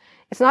about?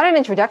 It's not an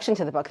introduction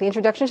to the book. The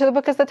introduction to the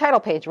book is the title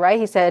page, right?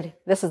 He said,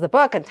 this is the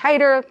book and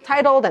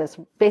titled, and it's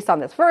based on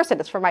this verse, and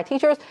it's for my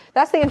teachers.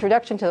 That's the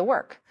introduction to the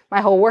work. My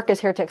whole work is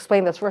here to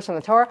explain this verse in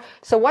the Torah.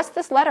 So what's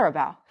this letter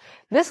about?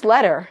 This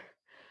letter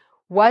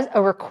was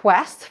a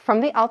request from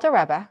the Alter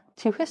Rebbe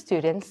to his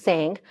students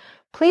saying,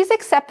 please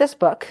accept this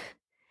book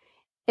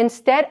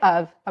instead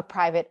of a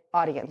private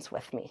audience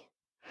with me.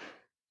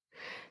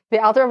 The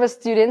Alter Rebbe's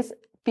students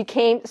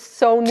became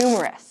so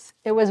numerous.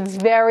 It was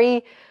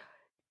very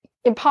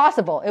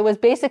impossible. It was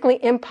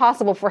basically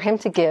impossible for him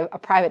to give a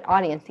private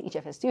audience to each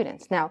of his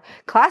students. Now,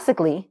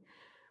 classically,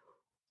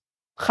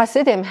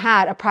 Hasidim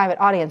had a private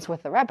audience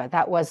with the Rebbe.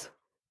 That was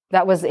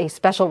a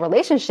special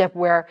relationship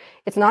where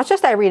it's not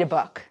just I read a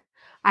book.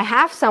 I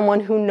have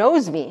someone who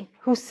knows me,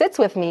 who sits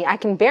with me. I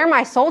can bare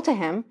my soul to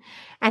him,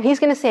 and he's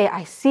going to say,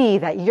 I see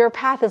that your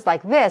path is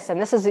like this,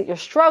 and this is your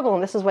struggle,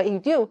 and this is what you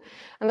do.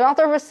 And the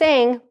Alter was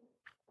saying,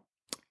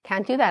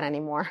 can't do that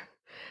anymore.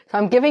 So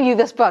I'm giving you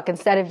this book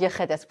instead of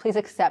Yechidus. Please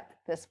accept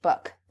this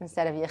book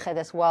instead of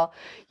Yechidus. Well,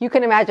 you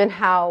can imagine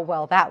how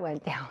well that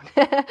went down.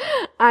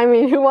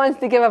 Who wants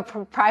to give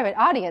a private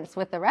audience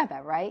with the Rebbe,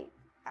 right?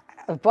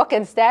 a book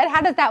instead?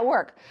 How does that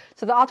work?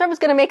 So the Alter Rebbe is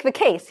going to make the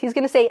case. He's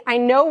going to say, I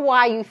know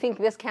why you think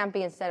this can't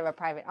be instead of a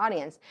private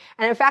audience.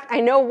 And in fact,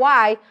 I know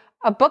why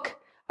a book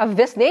of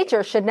this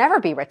nature should never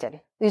be written.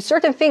 These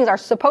certain things are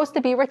supposed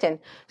to be written.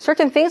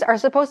 Certain things are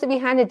supposed to be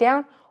handed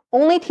down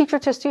only teacher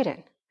to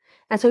student.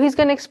 And so he's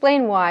going to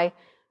explain why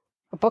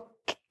a book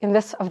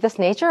of this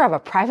nature, of a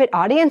private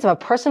audience, of a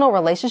personal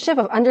relationship,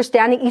 of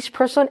understanding each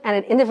person at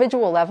an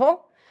individual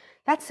level,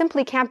 that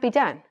simply can't be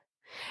done.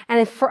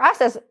 And for us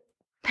as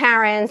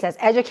parents, as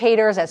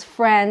educators, as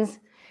friends,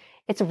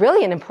 it's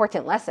really an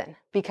important lesson,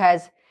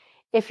 because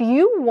if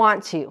you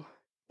want to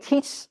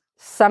teach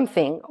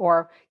something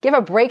or give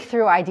a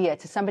breakthrough idea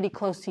to somebody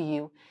close to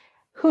you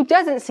who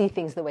doesn't see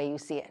things the way you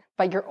see it,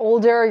 but you're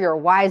older, you're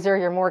wiser,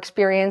 you're more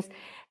experienced,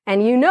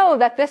 and you know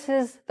that this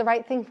is the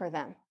right thing for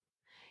them,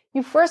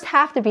 you first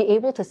have to be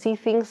able to see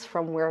things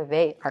from where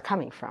they are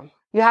coming from.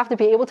 You have to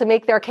be able to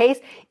make their case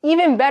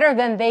even better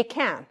than they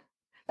can.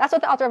 That's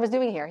what the Alter Rebbe is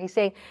doing here. He's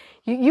saying,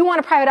 you want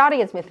a private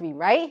audience with me,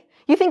 right?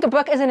 You think a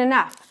book isn't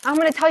enough. I'm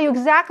going to tell you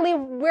exactly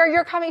where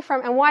you're coming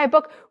from and why a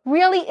book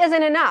really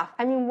isn't enough.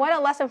 I mean, what a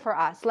lesson for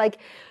us. Like,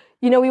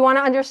 we want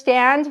to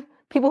understand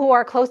people who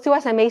are close to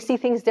us and may see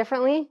things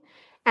differently.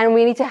 And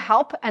we need to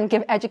help and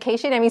give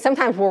education. I mean,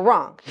 sometimes we're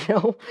wrong,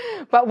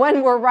 but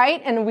when we're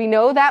right and we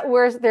know that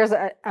there's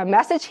a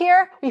message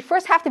here, we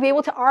first have to be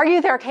able to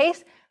argue their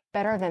case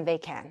better than they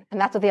can.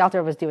 And that's what the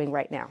Alter Rebbe is doing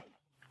right now.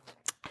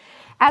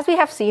 As we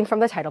have seen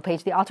from the title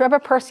page, the Alter Rebbe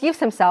perceives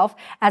himself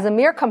as a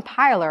mere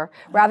compiler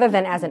rather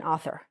than as an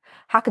author.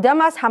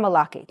 Hakdamas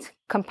hamalakit,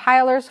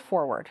 compiler's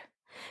foreword.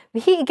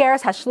 V'hi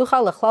igeres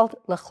hashlucha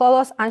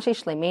lechlolos anshe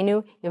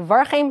shleimenu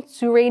yivarchem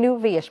tzurenu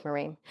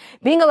v'yishmerim.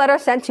 Being a letter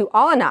sent to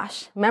all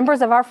Anash,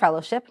 members of our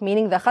fellowship,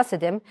 meaning the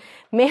Chasidim,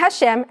 may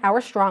Hashem,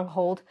 our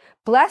stronghold,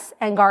 bless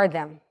and guard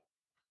them.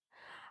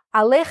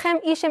 Alechem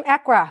ishim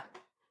ekra,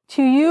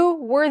 to you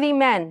worthy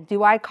men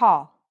do I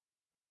call.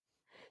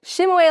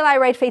 Shimu elai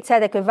reitfei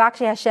tzedek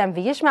v'vakshe Hashem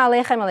v'yishma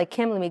alechem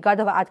alekim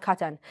l'migadol v'ad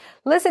katan.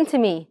 Listen to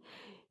me,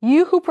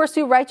 you who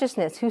pursue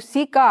righteousness, who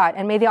seek God,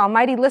 and may the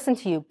Almighty listen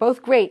to you,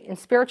 both great in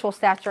spiritual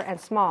stature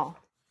and small.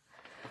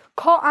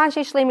 Kol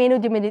anshe shleimenu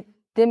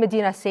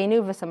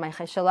dimedinasenu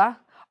v'samayche shelah.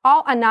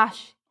 All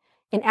Anash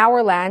in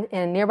our land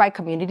and in nearby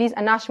communities.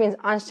 Anash means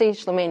anshe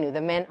shleimenu,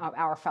 the men of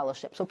our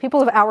fellowship. So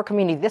people of our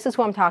community, this is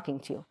who I'm talking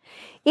to.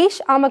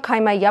 Ish alma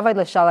kaima yavad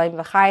l'shalayim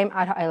v'chaim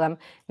ad ha'elam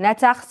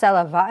netzach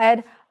sela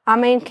va'ed.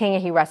 Amen.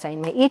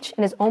 May each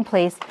in his own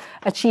place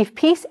achieve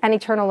peace and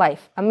eternal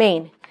life.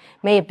 Amen.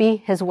 May it be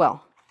his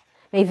will.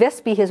 May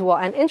this be his will.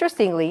 And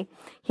interestingly,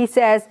 he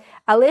says,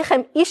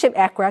 Alechem ishim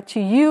ekra, to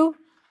you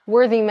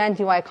worthy men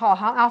do I call.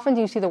 How often do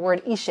you see the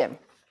word ishim?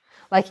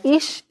 Like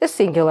ish is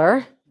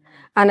singular,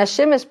 and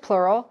ashim is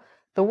plural.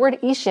 The word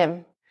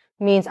ishim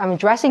means I'm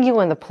addressing you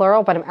in the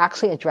plural, but I'm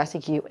actually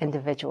addressing you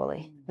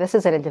individually. This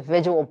is an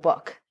individual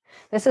book.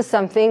 This is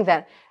something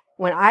that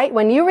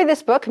when you read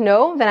this book,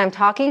 know that I'm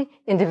talking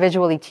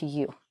individually to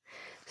you.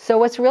 So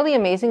what's really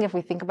amazing, if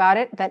we think about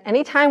it, that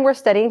anytime we're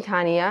studying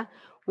Tanya,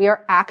 we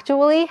are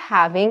actually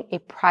having a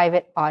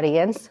private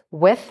audience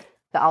with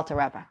the Alter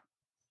Rebbe.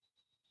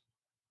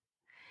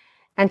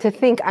 And to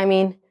think,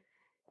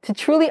 to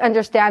truly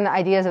understand the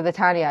ideas of the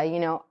Tanya,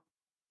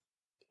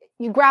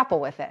 you grapple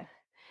with it.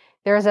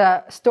 There's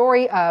a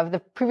story of, the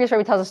previous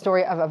Rebbe tells a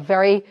story of a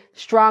very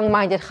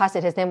strong-minded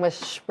chassid. His name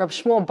was Reb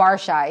Shmuel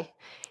Barshai.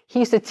 He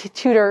used to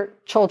tutor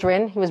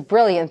children. He was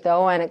brilliant,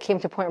 though, and it came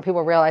to a point where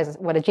people realized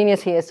what a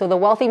genius he is. So the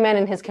wealthy men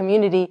in his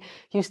community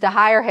used to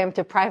hire him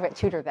to private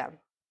tutor them.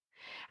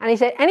 And he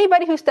said,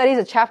 anybody who studies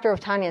a chapter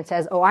of Tanya and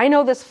says, oh, I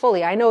know this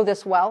fully, I know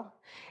this well,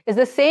 is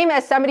the same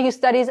as somebody who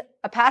studies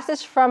a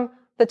passage from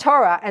the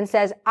Torah and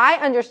says, I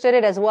understood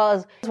it as well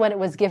as when it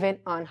was given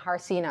on Har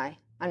Sinai,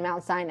 on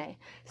Mount Sinai.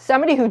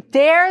 Somebody who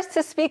dares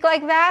to speak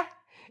like that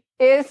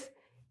is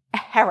a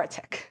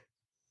heretic.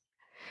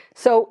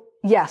 So,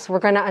 yes, we're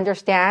going to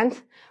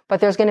understand, but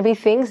there's going to be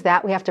things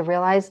that we have to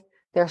realize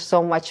there's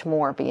so much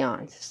more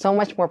beyond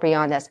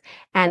this.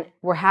 And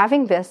we're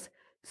having this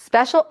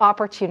special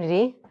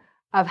opportunity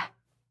of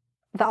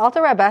the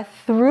Alter Rebbe,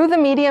 through the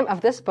medium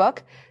of this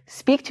book,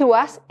 speak to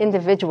us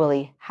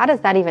individually. How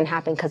does that even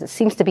happen? Because it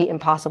seems to be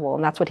impossible,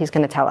 and that's what he's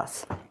going to tell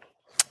us.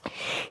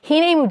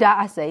 It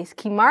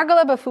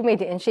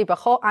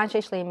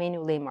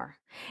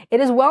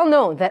is well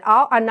known that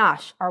all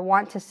Anash are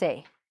wont to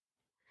say,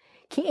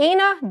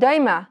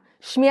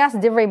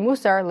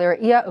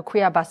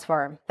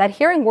 that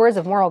hearing words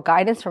of moral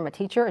guidance from a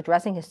teacher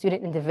addressing his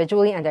student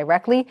individually and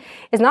directly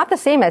is not the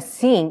same as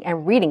seeing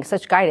and reading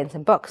such guidance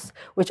in books,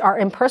 which are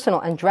impersonal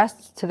and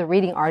addressed to the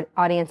reading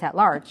audience at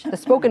large. The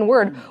spoken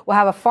word will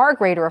have a far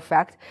greater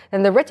effect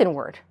than the written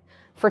word,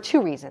 for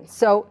two reasons.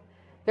 So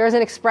there's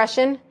an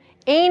expression,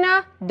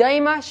 Eina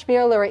daima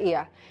shmir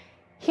l're'iyah.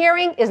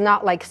 Hearing is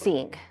not like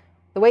seeing.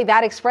 The way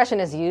that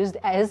expression is used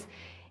is,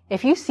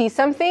 if you see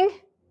something,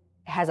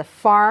 it has a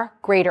far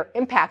greater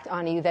impact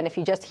on you than if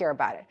you just hear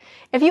about it.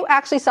 If you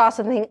actually saw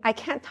something, I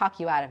can't talk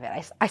you out of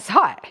it. I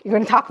saw it. You're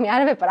going to talk me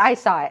out of it, but I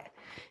saw it.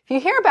 If you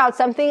hear about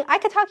something, I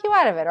could talk you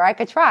out of it, or I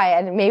could try,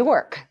 and it may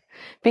work.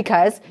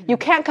 because you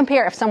can't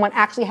compare if someone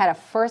actually had a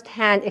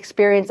first-hand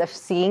experience of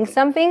seeing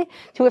something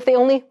to if they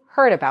only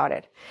heard about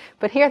it.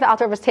 But here the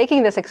Alter Rebbe is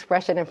taking this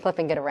expression and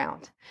flipping it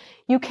around.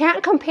 You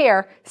can't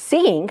compare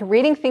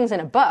reading things in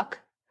a book,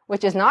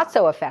 which is not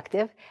so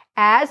effective,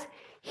 as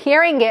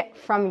hearing it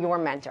from your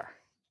mentor.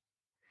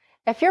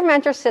 If your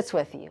mentor sits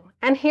with you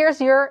and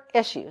hears your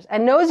issues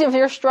and knows of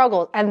your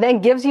struggles and then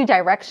gives you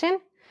direction,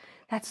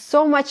 that's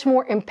so much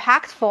more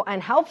impactful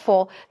and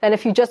helpful than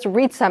if you just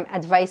read some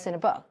advice in a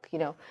book,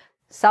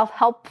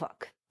 self-help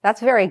book. That's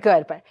very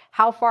good, but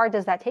how far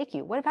does that take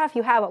you? What about if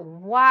you have a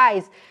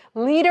wise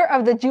leader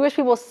of the Jewish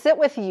people sit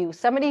with you,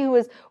 somebody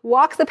who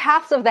walks the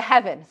paths of the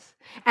heavens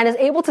and is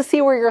able to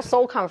see where your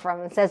soul comes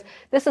from and says,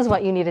 this is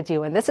what you need to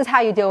do and this is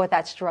how you deal with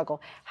that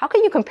struggle. How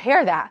can you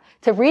compare that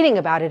to reading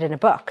about it in a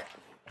book?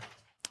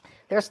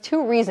 There's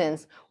two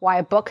reasons why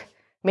a book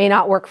may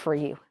not work for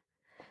you.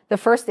 The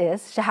first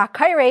is,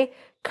 Shehakaire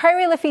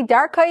lefi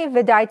darkai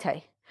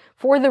v'daitai.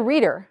 For the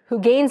reader who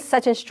gains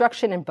such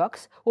instruction in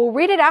books will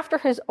read it after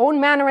his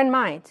own manner and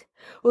mind.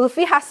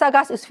 Ulefi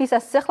hasagas usfisa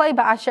sichlai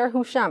ba'asher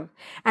husham.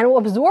 And will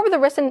absorb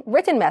the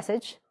written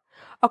message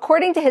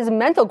according to his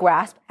mental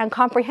grasp and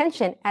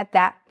comprehension at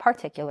that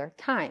particular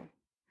time.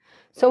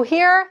 So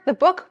here, the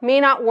book may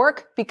not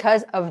work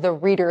because of the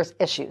reader's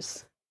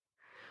issues.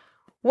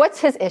 What's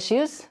his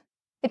issues?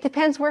 It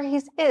depends where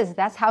he is.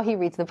 That's how he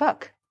reads the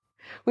book.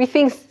 We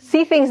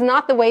see things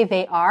not the way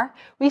they are.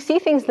 We see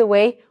things the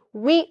way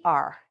we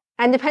are.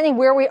 And depending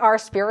where we are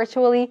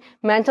spiritually,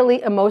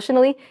 mentally,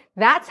 emotionally,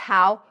 that's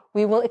how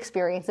we will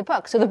experience the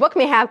book. So the book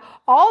may have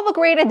all the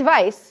great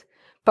advice,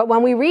 but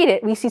when we read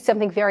it, we see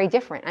something very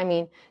different. I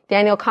mean,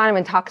 Daniel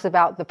Kahneman talks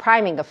about the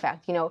priming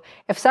effect.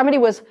 If somebody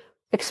was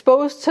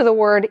exposed to the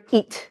word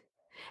eat,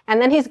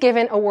 and then he's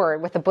given a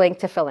word with a blank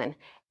to fill in,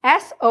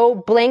 S-O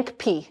blank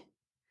P,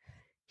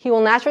 he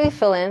will naturally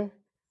fill in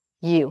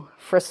U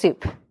for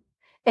soup.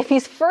 If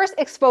he's first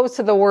exposed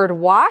to the word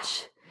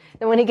wash,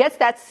 then when he gets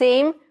that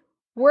same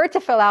word to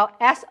fill out,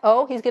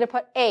 S-O, he's going to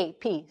put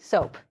A-P,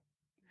 soap.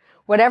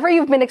 Whatever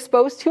you've been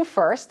exposed to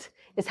first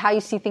is how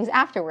you see things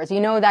afterwards.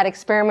 That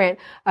experiment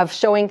of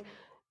showing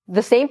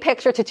the same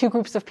picture to two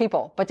groups of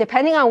people, but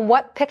depending on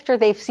what picture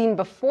they've seen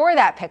before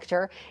that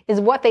picture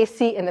is what they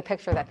see in the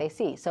picture that they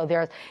see. So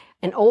there's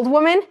an old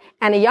woman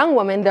and a young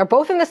woman. They're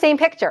both in the same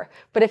picture.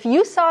 But if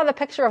you saw the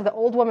picture of the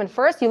old woman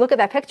first, you look at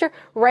that picture,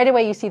 right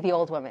away you see the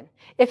old woman.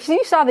 If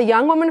you saw the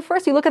young woman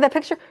first, you look at that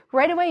picture,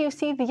 right away you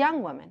see the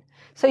young woman.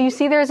 So you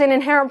see there's an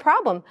inherent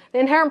problem. The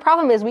inherent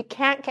problem is we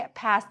can't get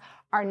past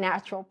our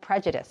natural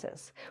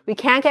prejudices. We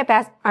can't get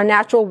past our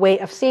natural way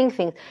of seeing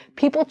things.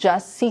 People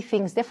just see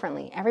things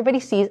differently. Everybody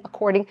sees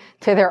according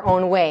to their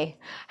own way.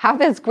 I have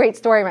this great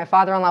story. My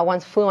father-in-law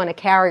once flew on a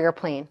carrier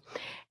plane.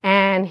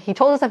 And he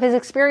told us of his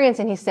experience,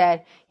 and he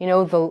said,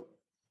 the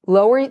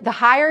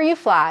higher you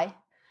fly,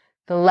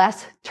 the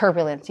less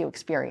turbulence you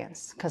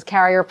experience. Because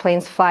carrier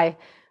planes fly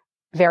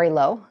very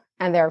low,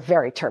 and they're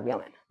very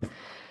turbulent.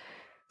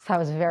 So I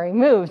was very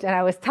moved, and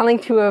I was telling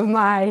two of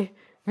my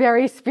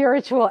very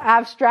spiritual,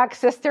 abstract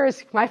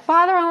sisters, my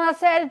father-in-law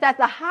said that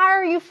the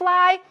higher you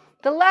fly,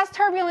 the less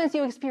turbulence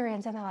you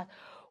experience. And they're like,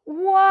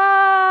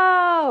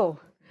 whoa!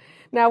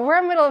 Now we're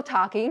in the middle of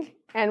talking,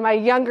 and my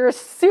younger,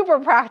 super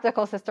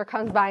practical sister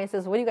comes by and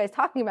says, what are you guys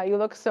talking about? You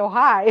look so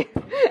high.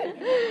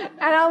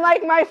 And I'm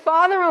like, my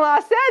father-in-law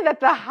said that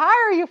the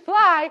higher you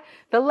fly,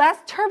 the less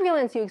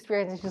turbulence you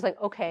experience. And she's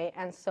like, okay,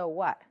 and so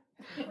what?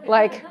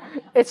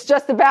 It's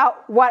just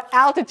about what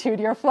altitude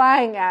you're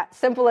flying at.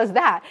 Simple as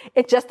that.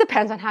 It just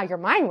depends on how your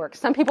mind works.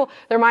 Some people,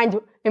 their mind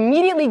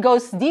immediately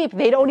goes deep.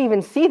 They don't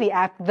even see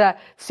the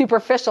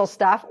superficial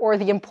stuff or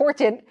the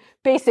important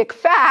basic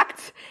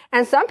facts.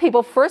 And some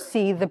people first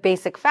see the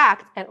basic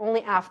facts, and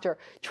only after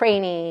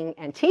training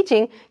and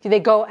teaching do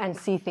they go and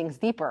see things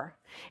deeper.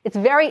 It's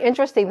very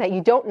interesting that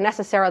you don't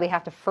necessarily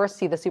have to first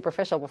see the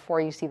superficial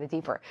before you see the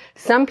deeper.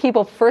 Some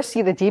people first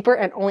see the deeper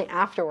and only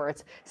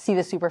afterwards see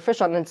the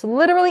superficial. And it's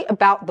literally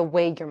about the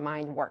way your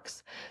mind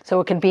works. So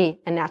it could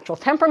be a natural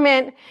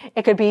temperament.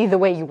 It could be the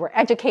way you were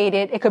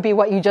educated. It could be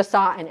what you just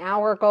saw an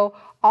hour ago.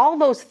 All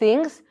those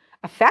things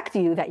affect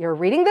you that you're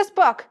reading this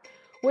book,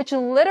 which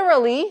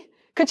literally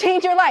could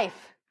change your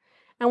life.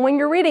 And when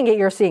you're reading it,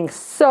 you're seeing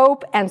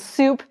soap and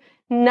soup,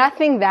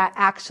 nothing that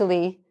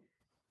actually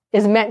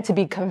is meant to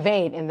be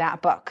conveyed in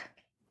that book.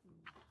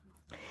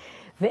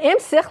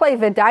 Hence, if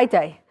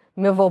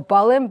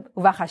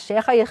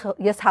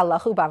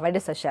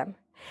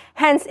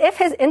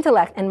his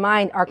intellect and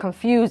mind are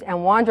confused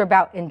and wander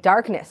about in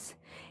darkness,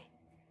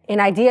 in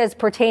ideas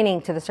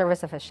pertaining to the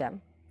service of Hashem,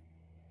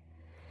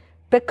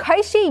 he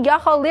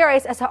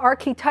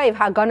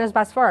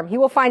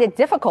will find it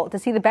difficult to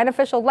see the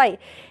beneficial light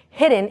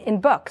hidden in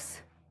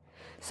books.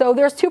 So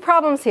there's two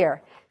problems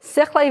here.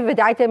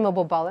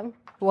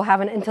 Will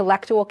have an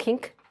intellectual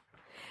kink.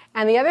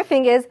 And the other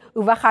thing is,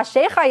 wander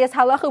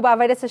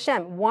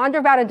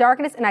about in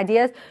darkness and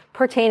ideas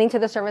pertaining to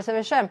the service of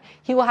Hashem.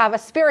 He will have a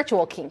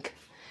spiritual kink.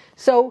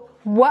 So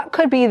what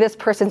could be this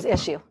person's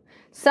issue?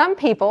 Some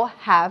people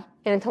have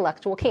an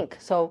intellectual kink.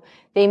 So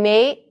they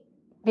may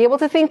be able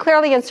to think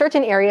clearly in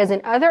certain areas.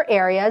 In other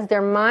areas,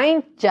 their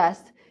mind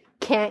just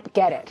can't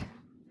get it.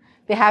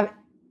 They have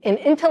an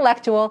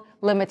intellectual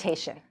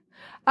limitation.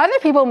 Other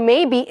people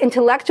may be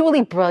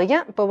intellectually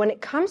brilliant, but when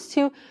it comes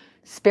to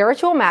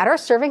spiritual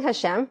matters, serving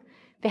Hashem,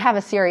 they have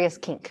a serious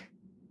kink.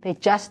 They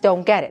just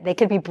don't get it. They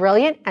could be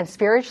brilliant and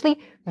spiritually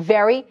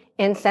very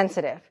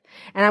insensitive.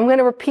 And I'm going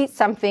to repeat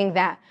something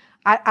that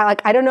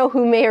I don't know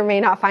who may or may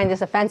not find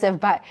this offensive,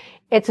 but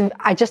it's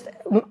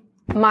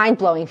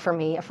mind-blowing for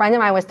me. A friend of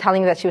mine was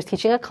telling me that she was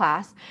teaching a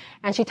class,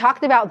 and she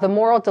talked about the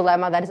moral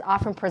dilemma that is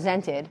often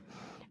presented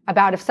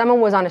about if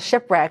someone was on a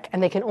shipwreck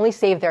and they can only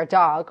save their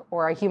dog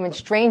or a human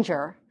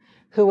stranger,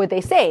 who would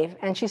they save?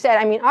 And she said,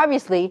 I mean,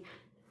 obviously,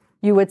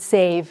 you would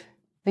save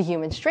the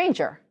human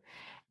stranger.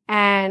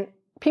 And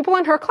people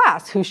in her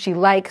class who she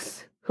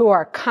likes, who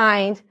are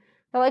kind,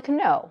 they're like,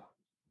 no,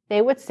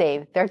 they would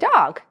save their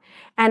dog.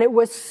 And it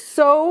was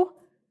so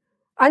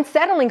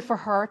unsettling for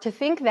her to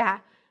think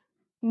that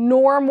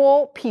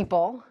normal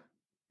people,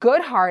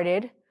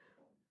 good-hearted,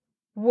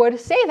 would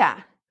say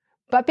that.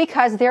 But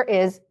because there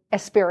is a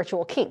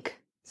spiritual kink.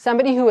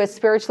 Somebody who is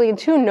spiritually in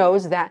tune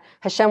knows that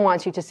Hashem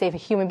wants you to save a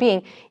human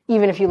being,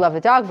 even if you love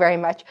the dog very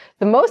much.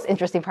 The most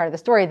interesting part of the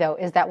story, though,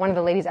 is that one of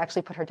the ladies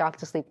actually put her dog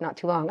to sleep not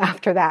too long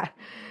after that.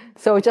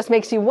 So it just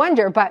makes you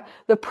wonder, but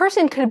the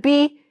person could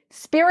be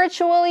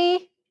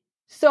spiritually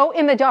so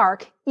in the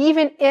dark,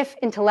 even if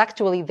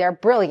intellectually they're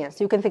brilliant.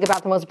 So you can think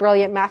about the most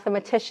brilliant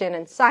mathematician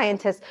and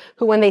scientists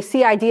who, when they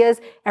see ideas,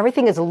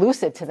 everything is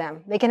lucid to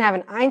them. They can have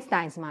an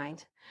Einstein's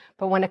mind.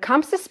 But when it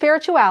comes to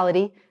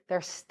spirituality, they're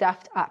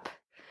stuffed up.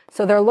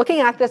 So they're looking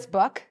at this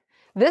book.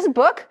 This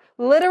book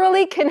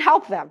literally can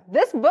help them.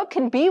 This book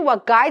can be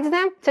what guides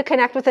them to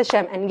connect with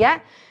Hashem. And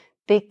yet,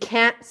 they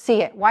can't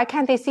see it. Why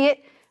can't they see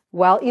it?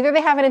 Well, either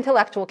they have an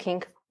intellectual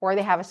kink or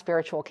they have a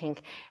spiritual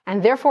kink.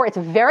 And therefore, it's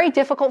very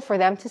difficult for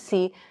them to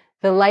see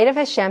the light of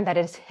Hashem that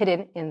is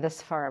hidden in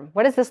this Sefarim.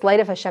 What is this light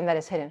of Hashem that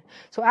is hidden?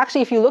 So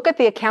actually, if you look at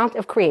the account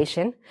of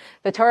creation,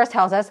 the Torah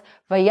tells us,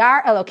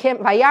 Vayar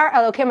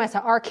Elokim es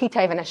ha'ar ki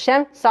tov, and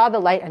Hashem saw the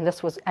light and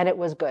it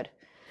was good.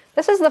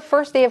 This is the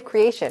first day of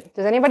creation.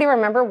 Does anybody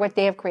remember what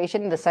day of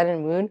creation the sun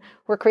and moon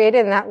were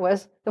created? And that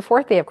was the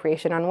fourth day of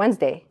creation on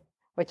Wednesday,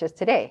 which is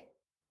today.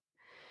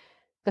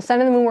 The sun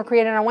and the moon were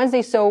created on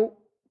Wednesday, so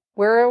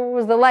where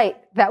was the light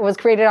that was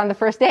created on the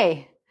first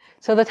day?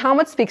 So the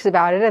Talmud speaks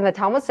about it, and the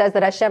Talmud says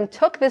that Hashem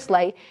took this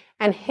light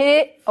and hid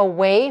it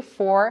away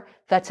for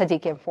the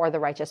tzaddikim, for the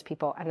righteous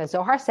people. And the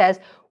Zohar says,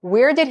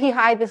 where did he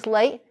hide this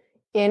light?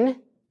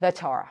 In the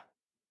Torah.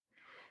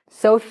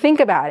 So think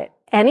about it.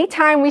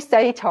 Anytime we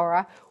study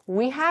Torah,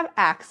 we have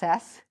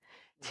access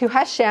to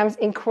Hashem's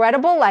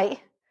incredible light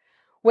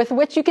with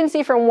which you can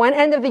see from one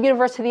end of the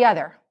universe to the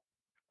other.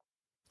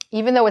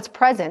 Even though it's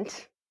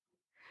present,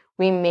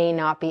 we may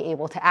not be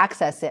able to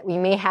access it. We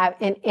may have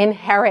an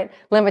inherent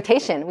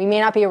limitation. We may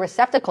not be a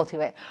receptacle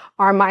to it.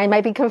 Our mind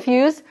might be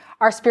confused.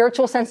 Our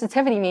spiritual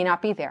sensitivity may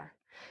not be there.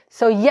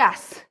 So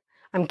yes,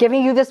 I'm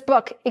giving you this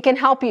book. It can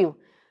help you,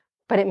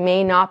 but it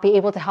may not be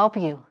able to help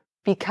you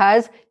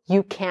because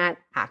you can't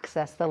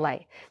access the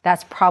light.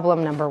 That's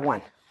problem number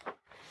one.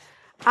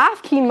 Although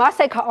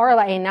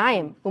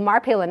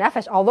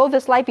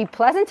this light be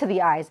pleasant to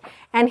the eyes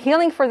and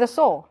healing for the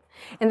soul.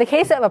 In the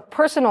case of a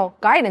personal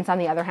guidance, on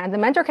the other hand, the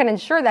mentor can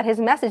ensure that his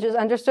message is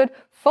understood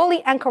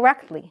fully and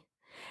correctly.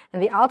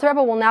 And the Alter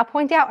Rebbe will now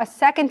point out a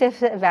second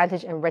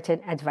disadvantage in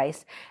written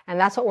advice. And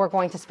that's what we're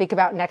going to speak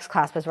about next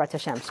class, B'ezrat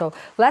Hashem. So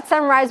let's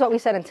summarize what we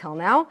said until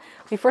now.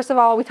 First of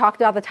all, we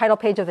talked about the title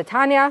page of the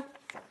Tanya.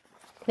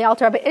 The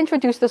Alter Rebbe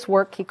introduced this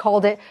work. He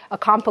called it a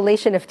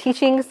compilation of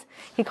teachings.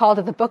 He called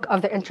it the Book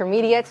of the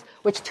Intermediates,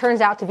 which turns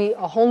out to be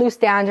a whole new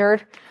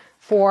standard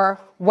for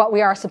what we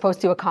are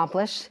supposed to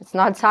accomplish. It's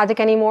not tzaddik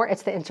anymore,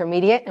 it's the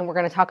intermediate, and we're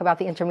going to talk about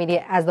the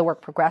intermediate as the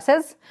work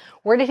progresses.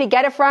 Where did he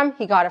get it from?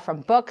 He got it from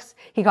books,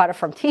 he got it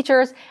from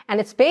teachers, and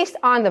it's based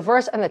on the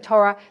verse in the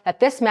Torah that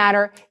this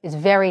matter is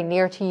very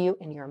near to you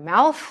in your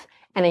mouth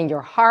and in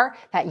your heart,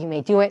 that you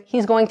may do it.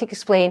 He's going to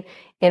explain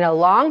in a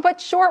long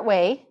but short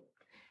way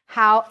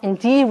how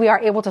indeed we are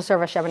able to serve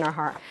Hashem in our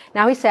heart.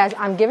 Now he says,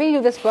 I'm giving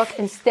you this book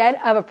instead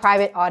of a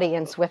private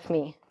audience with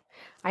me.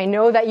 I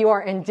know that you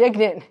are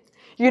indignant.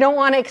 You don't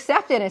want to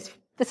accept it.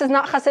 This is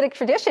not Hasidic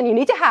tradition. You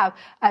need to have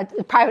a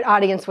private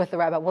audience with the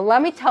Rebbe. Well,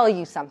 let me tell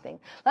you something.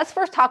 Let's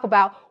first talk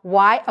about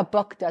why a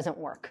book doesn't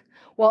work.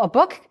 Well, a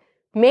book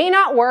may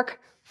not work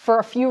for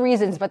a few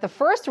reasons, but the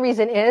first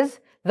reason is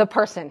the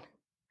person.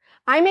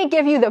 I may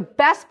give you the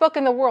best book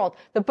in the world,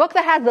 the book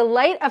that has the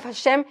light of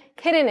Hashem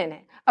hidden in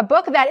it. A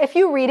book that if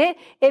you read it,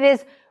 it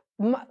is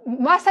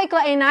Masayk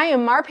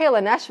la'einayim marpeh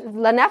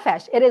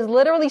lanefesh. It is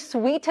literally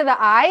sweet to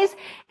the eyes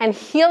and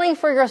healing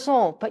for your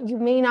soul. But you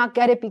may not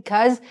get it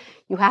because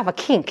you have a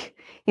kink.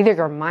 Either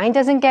your mind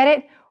doesn't get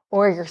it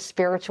or your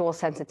spiritual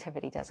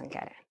sensitivity doesn't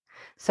get it.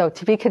 So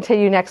to be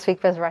continued next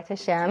week, B'ezrat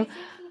Hashem. Do you think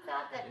he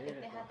thought that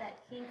if they had that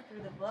kink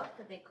through the book,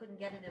 that they couldn't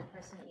get it in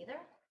person either?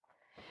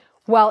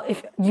 Well,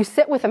 if you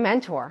sit with a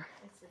mentor,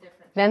 It's a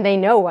different then they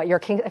know what your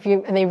king.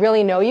 And they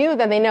really know you,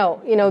 then they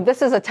know.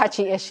 This is a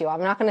touchy issue.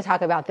 I'm not going to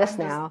talk about this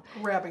now.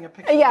 Grabbing a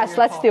picture. Yes,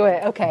 let's do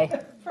it. Okay.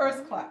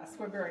 First class.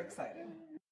 We're very excited.